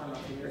chef on over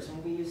the years,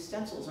 and we used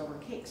stencils over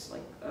cakes,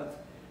 like of,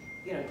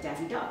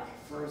 Daffy Duck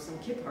for some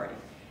kid party.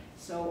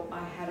 So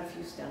I had a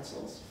few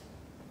stencils,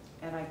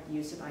 and I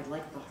use it. I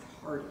like the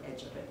hard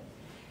edge of it.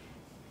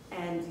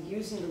 And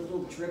using the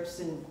little drips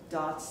and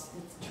dots,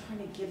 it's trying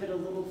to give it a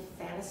little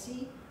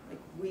fantasy. Like,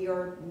 we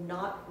are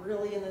not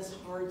really in this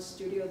hard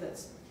studio.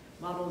 That's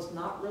model is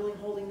not really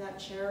holding that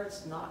chair.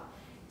 It's not,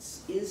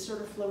 is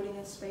sort of floating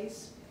in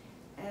space.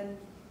 And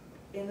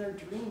in their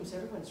dreams,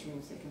 everyone's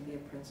dreams, they can be a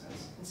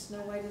princess. And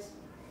Snow White is,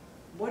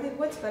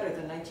 what's better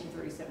than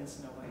 1937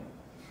 Snow White?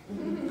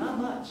 Not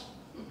much.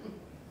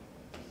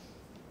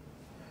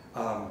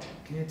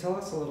 Can you tell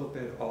us a little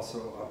bit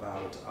also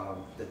about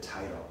the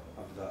title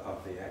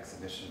of the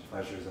exhibition,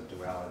 Pleasures of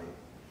Duality?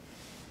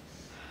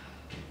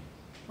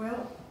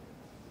 Well,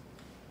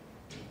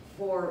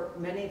 for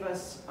many of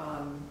us,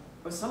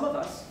 or some of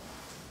us,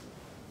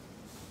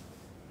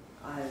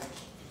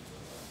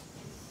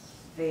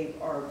 they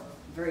are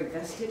very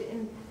vested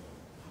in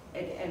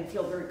and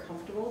feel very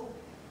comfortable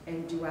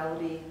in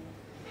duality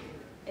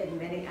in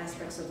many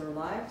aspects of their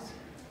lives.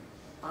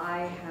 I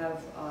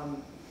have,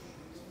 on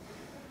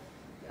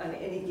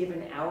any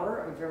given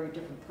hour, a very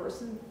different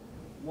person,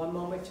 one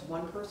moment to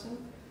one person,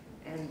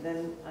 and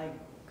then I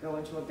go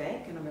into a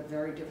bank and I'm a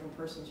very different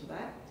person to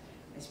that.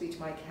 I speak to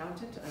my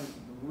accountant, I'm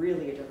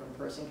really a different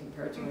person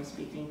compared to when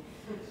speaking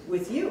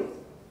with you.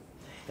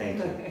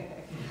 Thank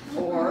you.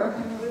 Or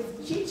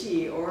with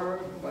Gigi, or,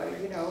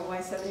 you know, my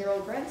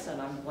 7-year-old grandson.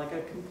 I'm like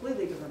a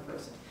completely different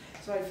person.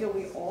 So I feel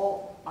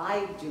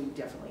I do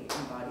definitely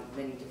embody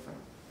many different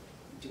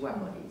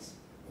dualities.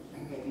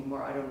 Maybe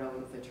more, I don't know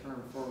the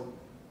term for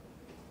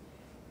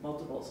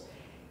multiples.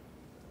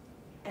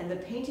 And the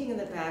painting in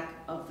the back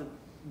of the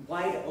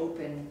wide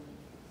open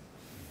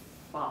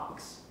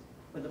box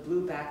with a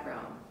blue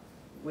background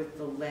with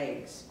the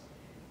legs,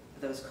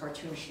 those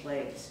cartoonish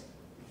legs,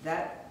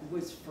 that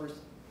was first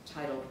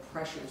titled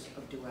Pressures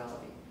of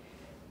Duality.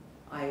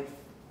 I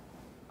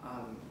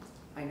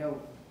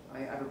know I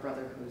have a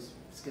brother who's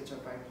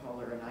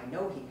schizobipolar, and I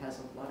know he has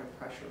a lot of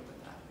pressure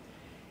with that.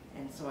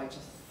 And so I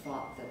just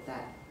thought that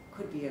that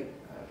could be a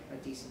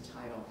decent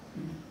title.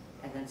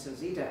 And then so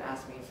Zita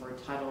asked me for a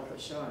title of the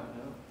show. I don't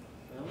know,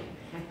 really?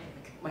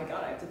 Oh my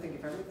God, I have to think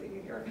of everything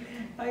in here.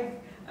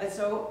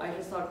 So I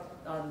just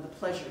thought the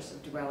Pleasures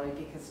of Duality,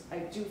 because I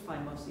do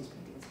find most of these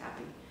paintings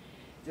happy.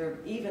 They're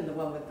even the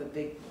one with the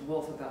big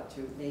wolf about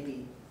to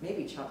maybe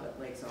chop its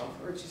legs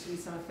off, or just be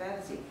some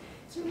fantasy.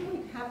 It's a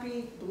really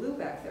happy blue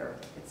back there.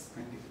 It's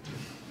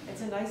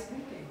a nice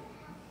painting.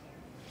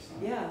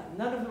 Yeah,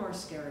 none of them are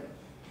scary,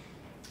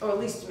 or at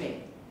least to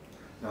me.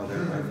 No,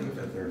 I think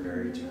that they're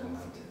very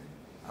jubilant.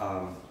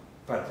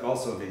 But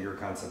also your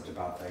concept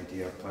about the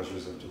idea of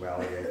pleasures of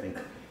duality, I think,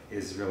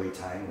 is really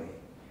timely,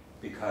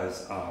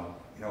 because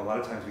you know, a lot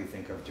of times we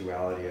think of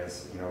duality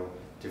as, you know,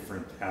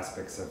 different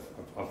aspects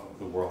of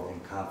the world in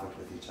conflict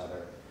with each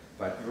other,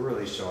 but you're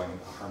really showing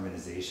a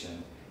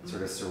harmonization,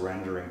 sort of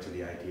surrendering to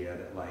the idea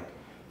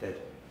that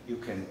you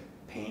can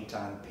paint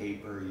on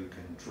paper, you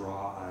can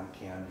draw on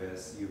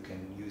canvas, you can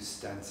use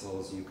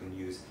stencils, you can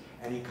use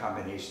any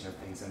combination of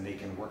things, and they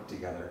can work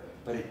together.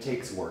 But it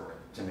takes work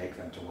to make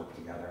them to work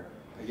together.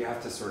 But you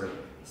have to sort of,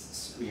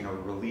 you know,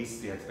 release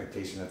the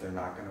expectation that they're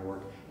not going to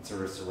work and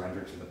sort of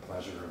surrender to the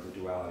pleasure of the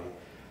duality.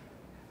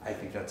 I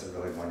think that's a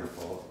really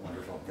wonderful,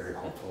 wonderful, very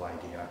hopeful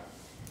idea.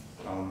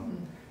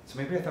 So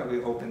maybe I thought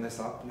we'd open this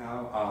up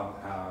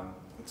now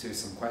to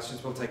some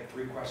questions. We'll take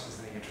 3 questions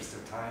in the interest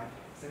of time.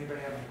 Does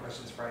anybody have any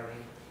questions for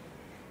Eileen?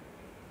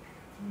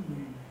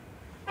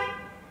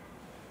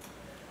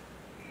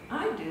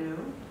 I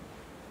do.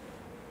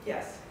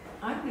 Yes.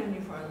 I've known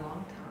you for a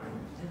long time,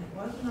 and it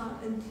was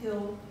not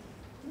until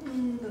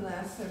the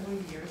last several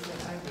years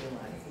that I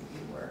realized that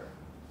you were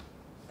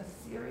a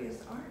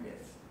serious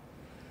artist.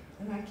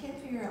 And I can't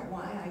figure out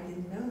why I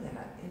didn't know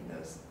that in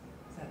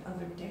that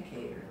other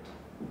decade or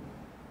two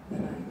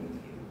that I knew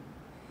you.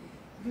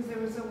 Because there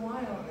was a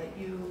while that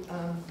you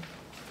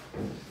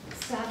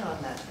sat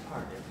on that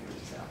part of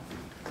yourself.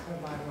 Or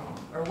am I wrong?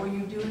 Or were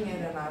you doing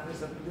it and I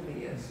was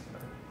oblivious?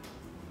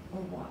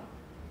 Or what?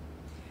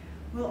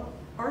 Well,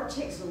 art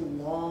takes a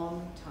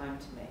long time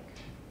to make.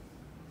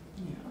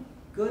 Yeah.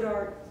 Good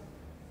art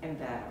and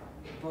bad art,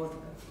 both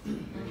of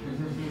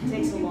them. It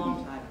takes a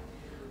long time.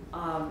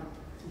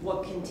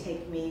 What can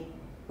take me,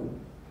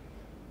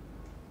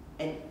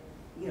 and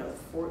you know,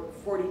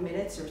 40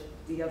 minutes, or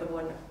the other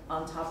one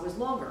on top was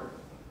longer.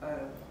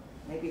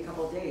 Maybe a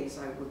couple of days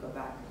I would go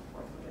back and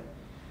forth with it.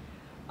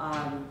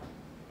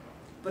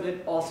 But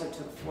it also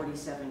took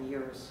 47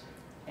 years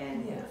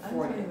and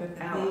 40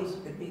 hours.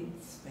 The big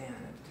span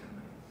of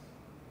time.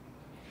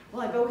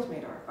 Well, I've always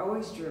made art. I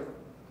always drew.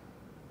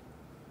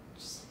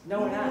 Just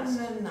no one asked.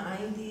 In the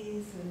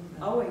 90s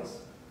and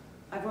Always.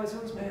 I've always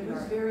made art. it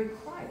was very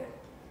quiet.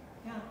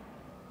 Yeah.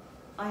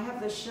 I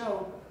have this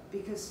show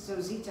because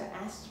Zita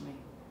asked me.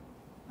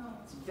 Oh,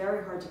 it's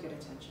very hard to get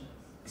attention,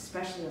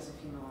 especially as a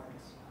female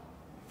artist.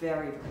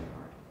 Very, very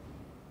hard.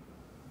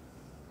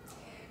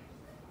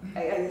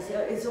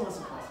 It's almost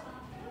impossible.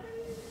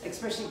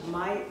 Especially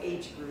my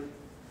age group.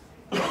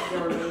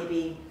 There are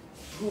maybe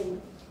who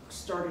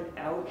started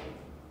out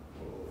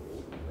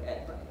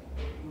at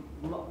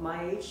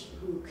my age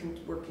who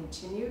were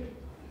continued,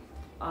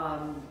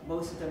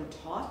 most of them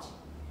taught.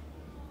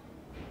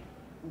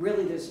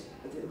 Really,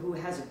 who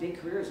has a big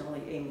career is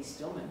only Amy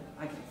Stillman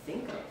I can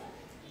think of.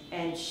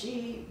 And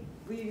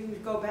when you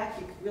go back,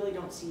 you really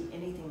don't see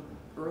anything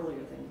earlier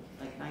than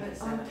like But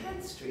 97. on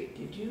 10th Street,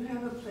 did you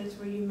have a place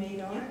where you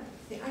made art? Yeah.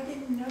 See, I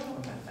didn't know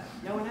about that.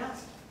 No one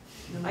asked.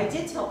 No. I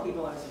did tell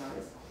people I was an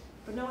artist,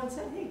 but no one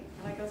said, hey,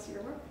 can I go see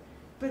your work?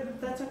 But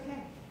that's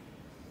okay,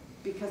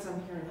 because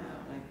I'm here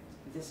now, and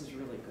this is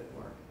really good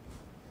work.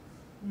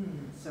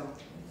 So,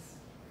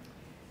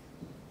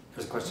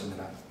 There's a question in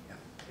the back. Yeah.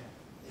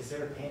 Is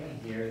there a painting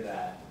here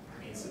that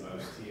means the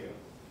most to you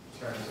in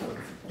terms of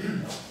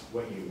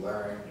what you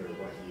learned or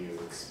what you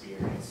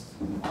experienced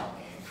while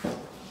painting?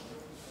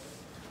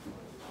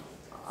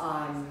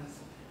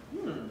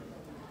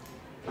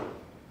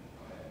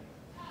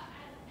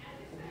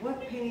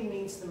 What painting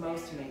means the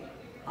most to me?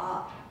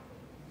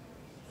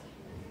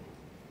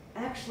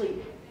 Actually,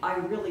 I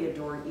really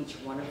adore each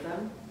one of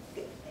them.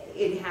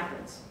 It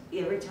happens.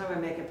 Every time I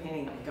make a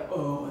painting, I go,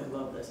 oh, I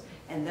love this.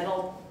 And then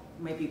I'll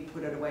maybe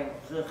put it away.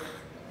 Ugh.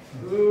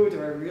 Ooh,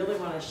 do I really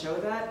want to show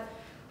that?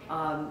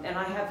 And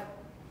I have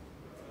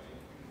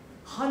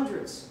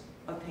hundreds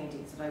of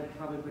paintings that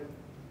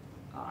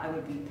I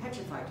would be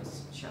petrified to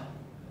show.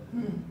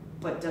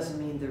 But doesn't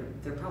mean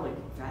they're probably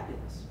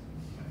fabulous.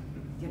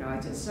 You know,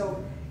 I'm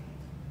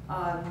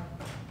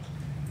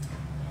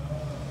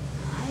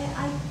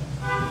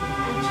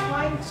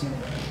trying to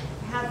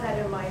have that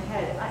in my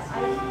head.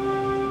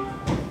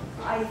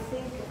 I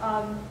think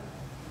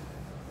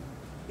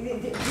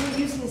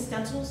using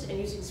stencils and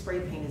using spray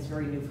paint is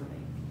very new for me.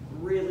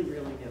 Really,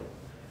 really new.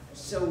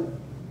 So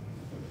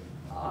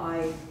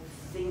I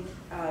think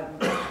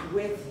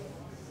with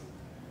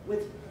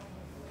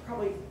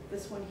probably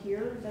this one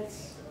here,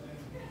 that's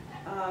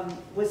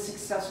was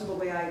successful the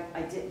way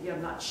I did. You know,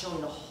 I'm not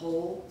showing the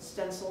whole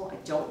stencil. I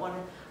don't want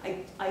to.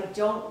 I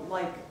don't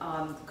like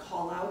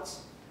call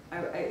outs.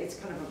 It's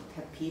kind of a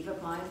pet peeve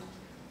of mine,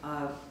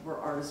 where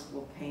artists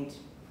will paint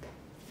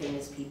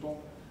famous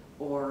people,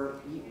 or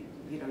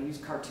you know, use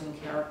cartoon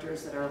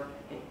characters that are,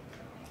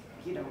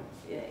 you know,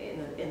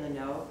 in the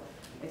know.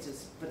 It's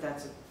just, but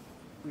that's a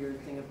weird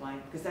thing of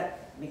mine, because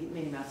that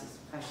Minnie Mouse is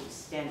actually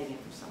standing in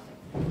for something.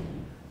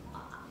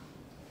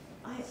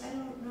 I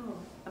don't know.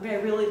 I mean, I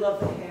really love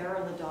the hair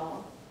on the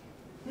doll.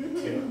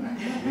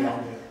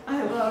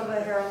 I love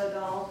the hair on the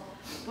doll,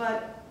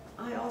 but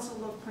I also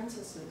love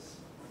princesses.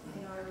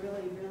 You know, I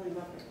really, really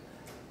love it.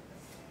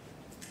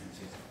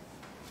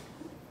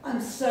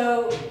 I'm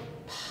so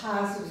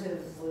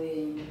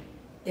positively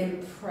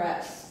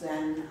impressed,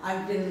 and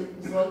I've been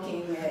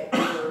looking at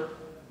your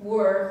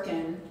work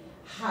and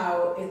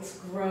how it's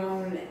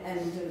grown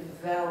and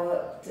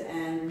developed,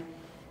 and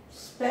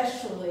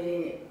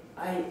especially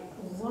I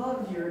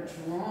love your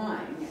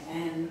drawing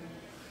and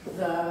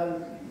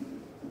the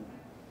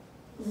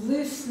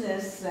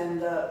looseness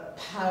and the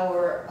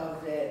power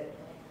of it.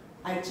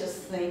 I just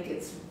think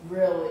it's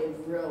really,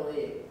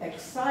 really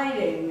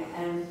exciting.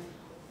 And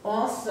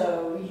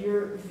also,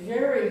 you're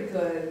very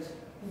good,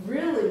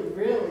 really,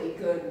 really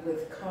good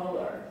with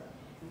color.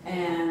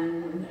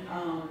 And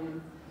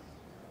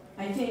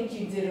I think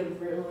you did a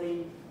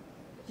really,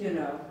 you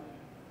know,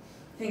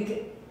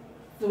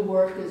 the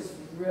work is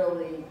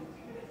really,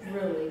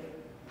 really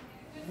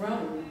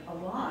grown a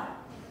lot,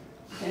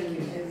 and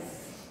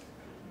is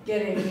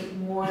getting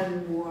more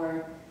and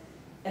more,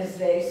 as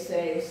they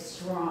say,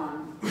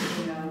 strong,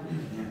 you know.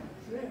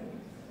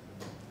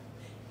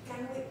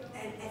 Can we,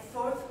 a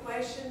fourth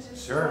question?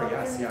 Sure,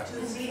 yes, yeah.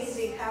 To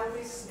Zizi, how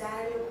this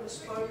dialogue was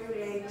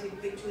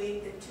formulated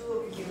between the two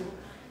of you,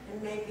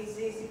 and maybe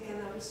Zizi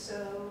can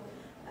also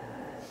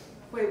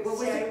Wait, what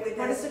was share it? with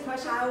What us. is the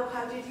question?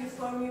 How did you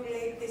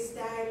formulate this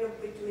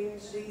dialogue between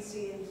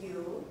Zizi and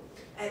you,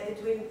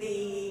 between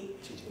the,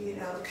 you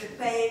know, the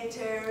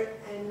painter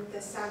and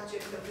the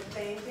subject of the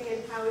painting,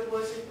 and how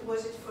was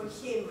it for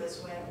him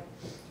as well?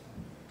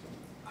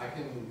 I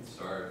can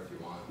start if you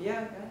want.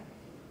 Yeah, okay.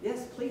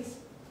 Yes, please.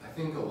 I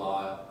think a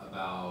lot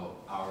about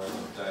our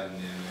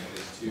dynamic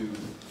is two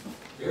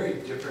very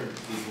different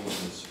people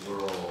in this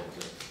world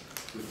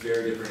with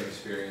very different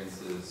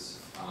experiences.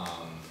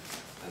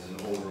 As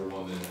an older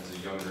woman, as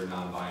a younger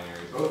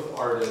non-binary, both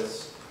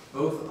artists,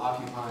 both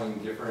occupying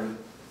different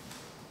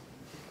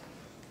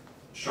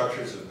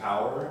structures of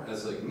power.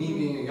 As like me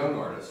being a young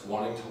artist,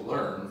 wanting to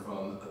learn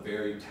from a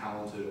very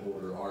talented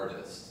older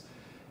artist.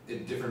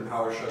 In different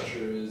power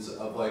structures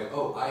of like,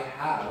 oh, I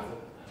have,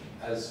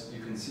 as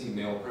you can see,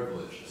 male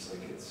privilege. It's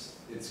like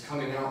it's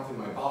coming out through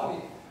my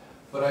body.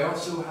 But I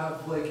also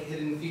have like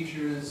hidden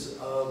features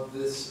of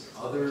this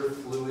other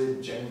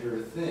fluid gender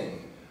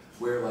thing,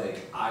 where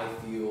like I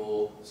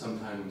feel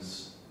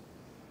sometimes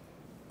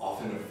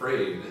often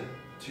afraid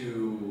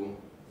to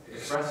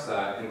express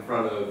that in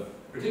front of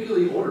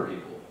particularly older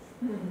people.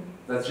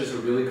 That's just a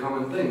really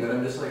common thing that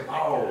I'm just like,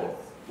 oh,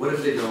 what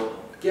if they don't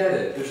get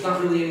it? There's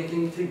not really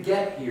anything to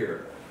get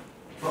here.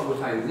 But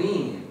with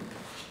Eileen,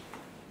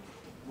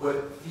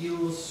 what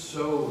feels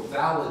so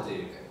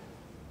validating,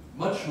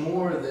 much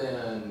more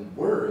than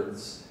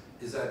words,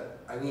 is that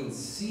Eileen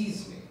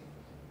sees me.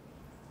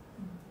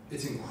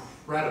 it's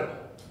incredible.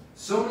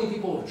 So many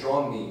people have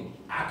drawn me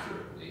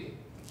accurately,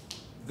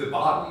 the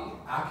body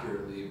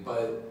accurately,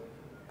 but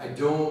I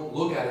don't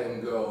look at it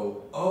and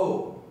go,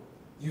 oh,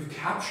 you've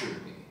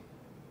captured me.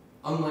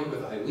 Unlike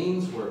with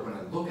Eileen's work, when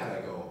I look at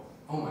it, I go,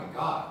 oh my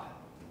God,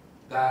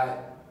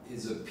 that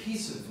is a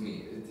piece of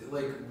me.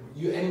 Like,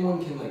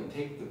 anyone can like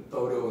take the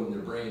photo in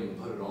their brain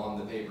and put it on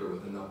the paper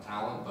with enough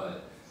talent,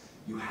 but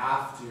you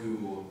have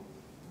to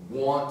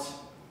want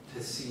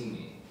to see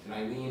me. And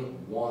Eileen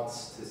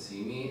wants to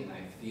see me, and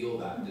I feel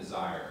that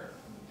desire.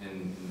 And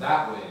in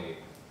that way,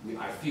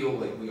 I feel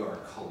like we are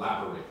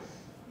collaborating.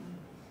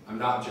 I'm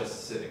not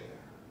just sitting there.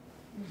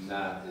 And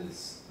that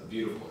is a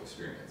beautiful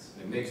experience.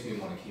 It makes me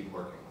want to keep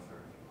working with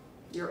her.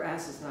 Your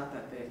ass is not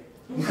that big.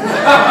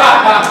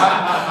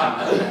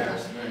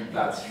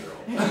 That's true.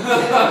 And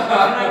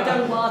I've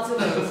done lots of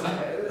those.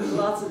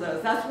 Lots of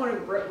those. That's when we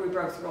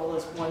broke through all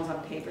those ones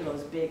on paper,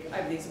 those big, I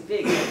have these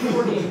big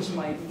 40-inch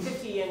by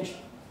 50-inch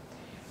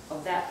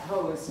of that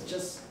pose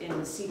just in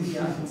the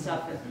sepia and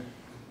stuff. And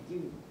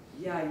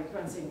you're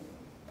kind of saying,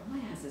 oh, my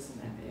ass isn't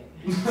that big.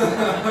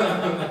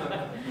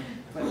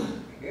 But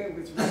it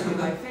was really in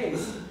my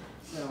face.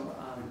 So,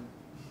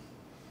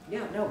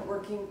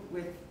 working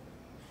with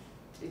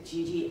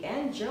Gigi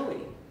and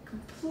Joey,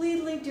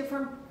 completely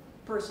different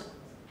person,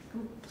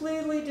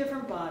 completely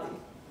different body.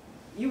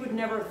 You would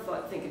never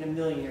think in a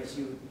million years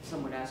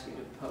someone would ask you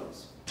to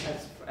pose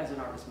as an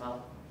artist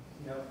model.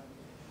 No.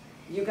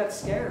 You got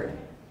scared.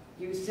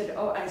 You said,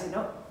 oh, I said,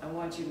 no, I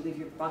want you to leave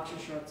your boxer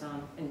shorts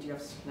on, and do you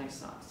have nice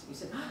socks? You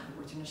said, I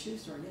worked in a shoe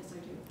store. Yes, I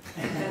do.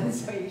 And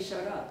so you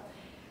showed up.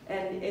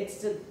 And it's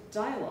the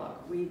dialogue.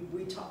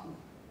 We talked,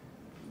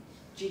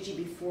 Gigi,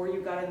 before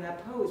you got in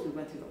that pose, we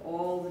went through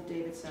all the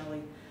David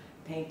Sally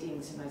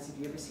paintings, and I said,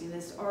 have you ever seen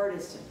this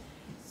artist? And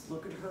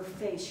look at her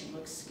face, she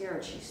looks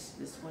scared.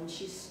 This one,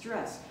 she's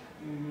stressed.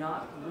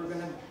 We're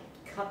gonna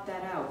cut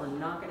that out. We're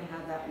not gonna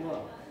have that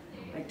look.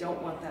 I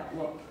don't want that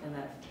look and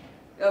that,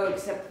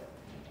 except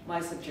my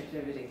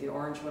subjectivity, the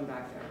orange one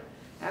back there.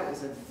 That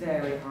was a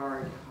very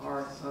hard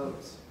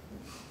pose.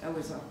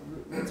 It's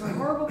a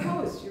horrible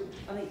pose. You're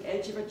on the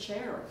edge of a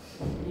chair.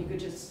 You could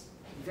just,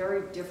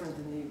 very different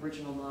than the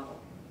original model.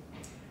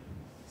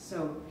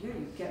 So yeah,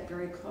 you get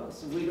very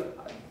close. And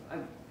I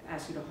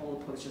asked you to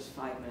hold a pose just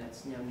 5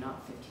 minutes,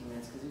 not 15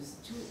 minutes, because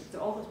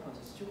all those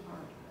poses too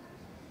hard.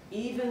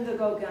 Even the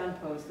Gauguin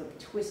pose, the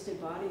twisted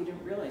body, you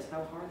didn't realize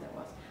how hard that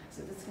was. I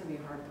said, this is going to be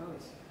a hard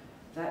pose.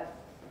 That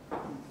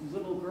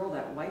little girl,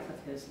 that wife of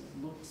his,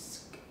 looked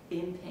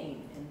in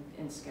pain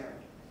and scared.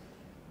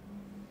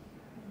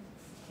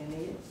 And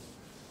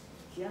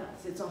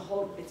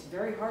it's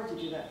very hard to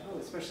do that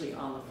pose, especially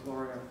on the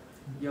floor or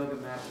yoga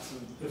mat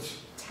with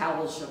some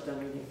towels shoved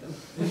underneath them.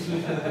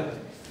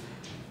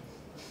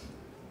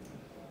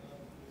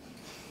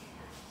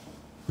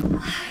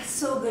 It's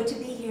so good to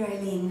be here,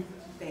 Eileen.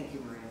 Thank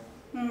you, Maria.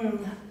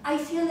 I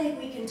feel like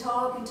we can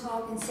talk and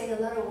say a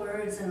lot of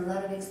words and a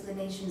lot of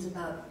explanations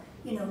about,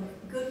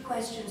 good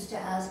questions to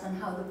ask on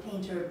how the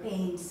painter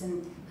paints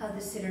and how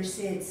the sitter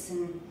sits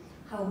and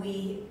how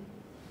we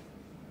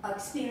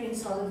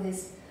experience all of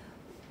this.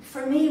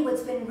 For me,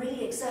 what's been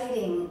really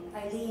exciting,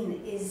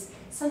 Eileen, is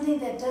something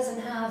that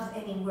doesn't have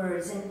any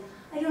words. And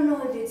I don't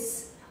know if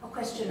it's a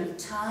question of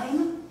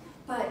time,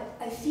 but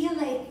I feel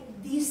like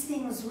these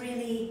things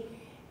really,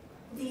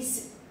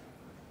 these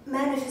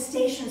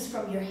manifestations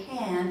from your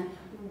hand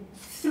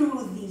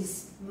through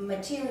these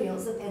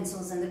materials, the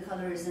pencils and the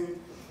colors and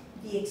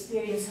the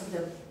experience of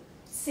the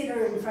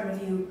sitter in front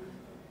of you,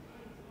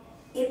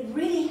 it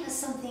really has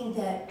something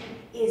that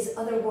is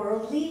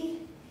otherworldly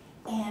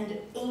and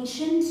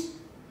ancient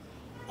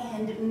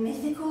and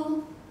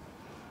mythical,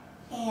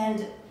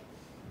 and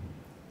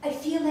I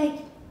feel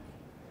like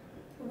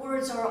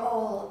words are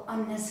all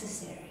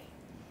unnecessary.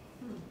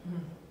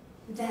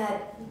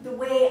 That the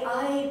way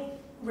I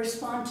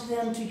respond to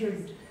them, to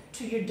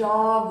your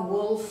dog,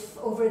 Wolf,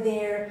 over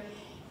there,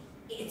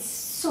 it's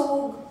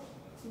so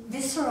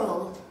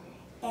visceral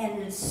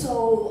and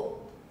so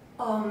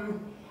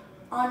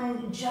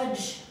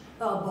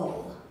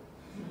unjudgeable.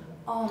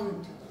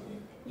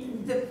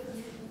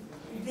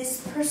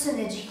 This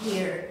personage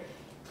here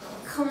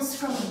comes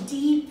from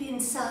deep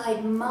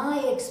inside my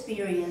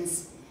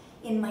experience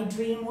in my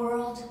dream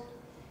world.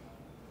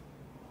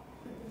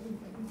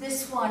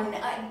 This one,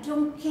 I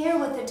don't care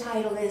what the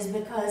title is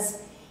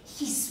because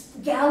he's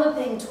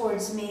galloping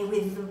towards me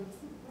with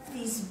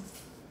these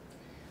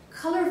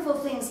colorful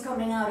things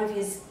coming out of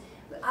his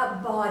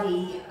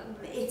body.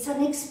 It's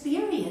an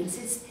experience.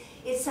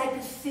 It's like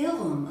a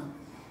film.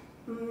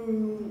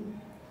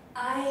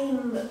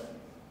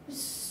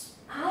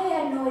 I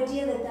had no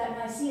idea that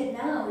and I see it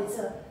now.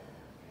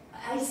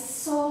 I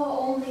saw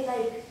only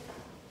like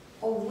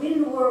a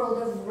wind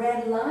world of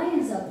red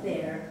lines up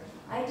there.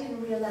 I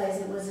didn't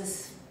realize it was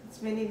It's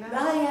Minnie Mouse.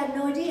 I had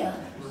no idea.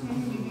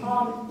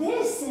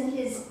 This and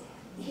his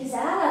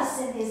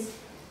ass and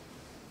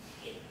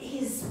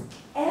his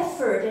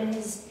effort and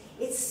it's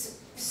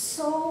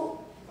so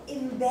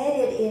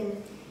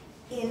embedded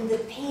in the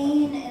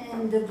pain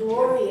and in the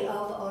glory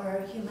of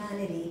our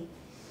humanity.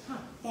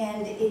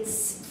 And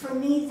it's, for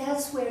me,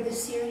 that's where the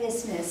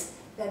seriousness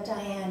that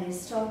Diane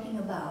is talking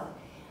about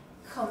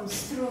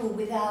comes through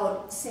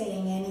without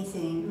saying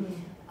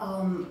anything.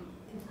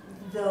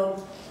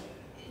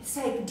 It's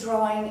like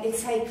drawing,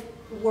 it's like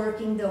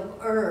working the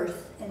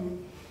earth,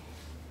 and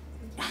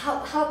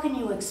how can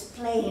you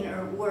explain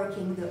or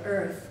working the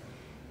earth?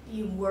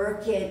 You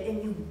work it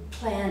and you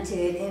plant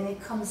it and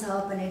it comes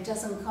up and it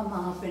doesn't come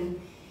up,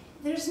 and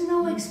there's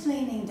no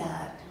explaining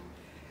that.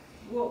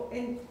 Well,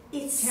 and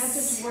It's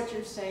tangent to what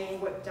you're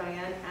saying, what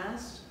Diane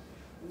asked,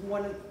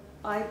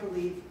 I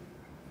believe,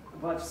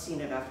 well, I've seen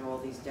it after all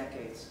these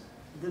decades,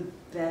 the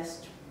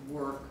best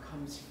work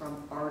comes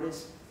from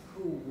artists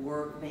who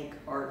make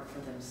art for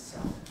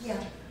themselves.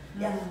 Yeah,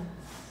 yeah.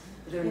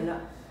 They're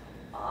not,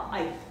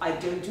 I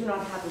do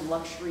not have the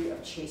luxury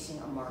of chasing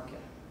a market.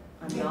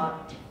 I'm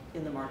not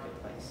in the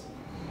marketplace,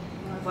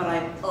 but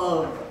I'm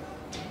of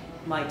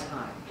my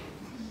time.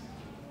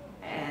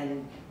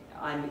 And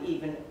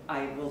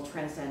I will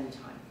transcend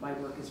time. My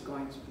work is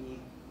going to be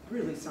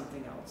really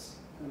something else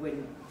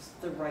when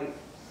the right,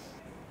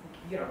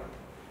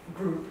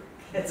 group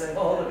gets a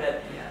hold of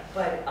it. Yeah.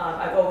 But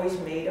I've always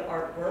made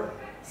artwork,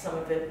 some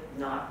of it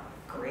not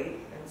great,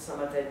 and some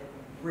of it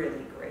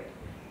really great.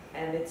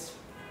 And it's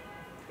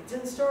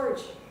in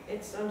storage.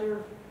 It's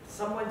under,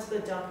 some went to the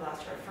dump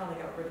last year. I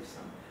finally got rid of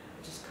some.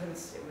 I just couldn't,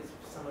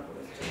 some of it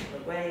was just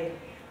in the way.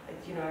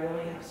 I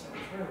only have so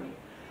much room.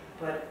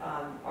 But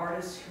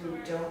artists who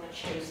don't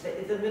chase,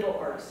 the middle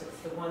artists, it's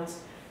the ones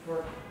who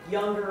are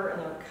younger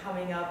and they're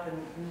coming up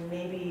and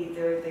maybe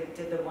they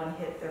did the one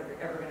hit they're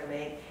ever going to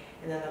make,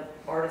 and then the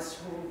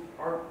artists who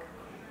are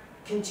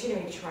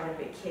continuing to try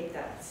to keep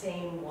that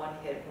same one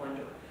hit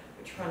wonder.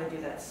 They're trying to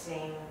do that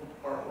same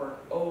artwork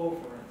over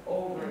and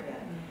over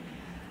again.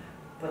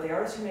 But the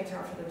artists who make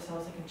art for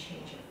themselves, they can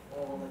change it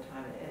all the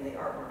time, and the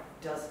artwork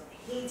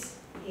hates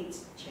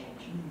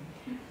change.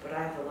 But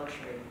I have the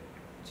luxury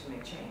to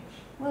make change.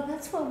 Well,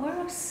 that's what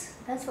works.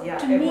 That's what, Yeah,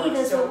 to me, works.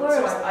 that's So what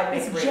works. I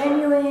make It's great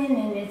genuine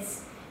and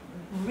it's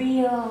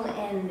real,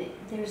 and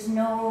there's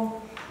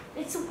no,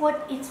 it's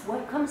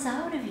what comes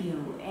out of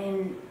you,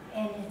 and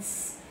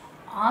it's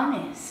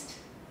honest.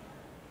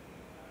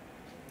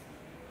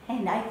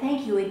 And I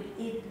thank you.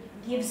 It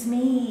gives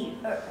me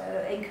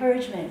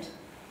encouragement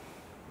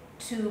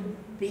to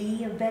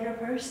be a better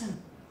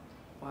person.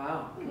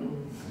 Wow.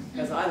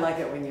 Because I like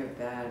it when you're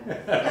bad.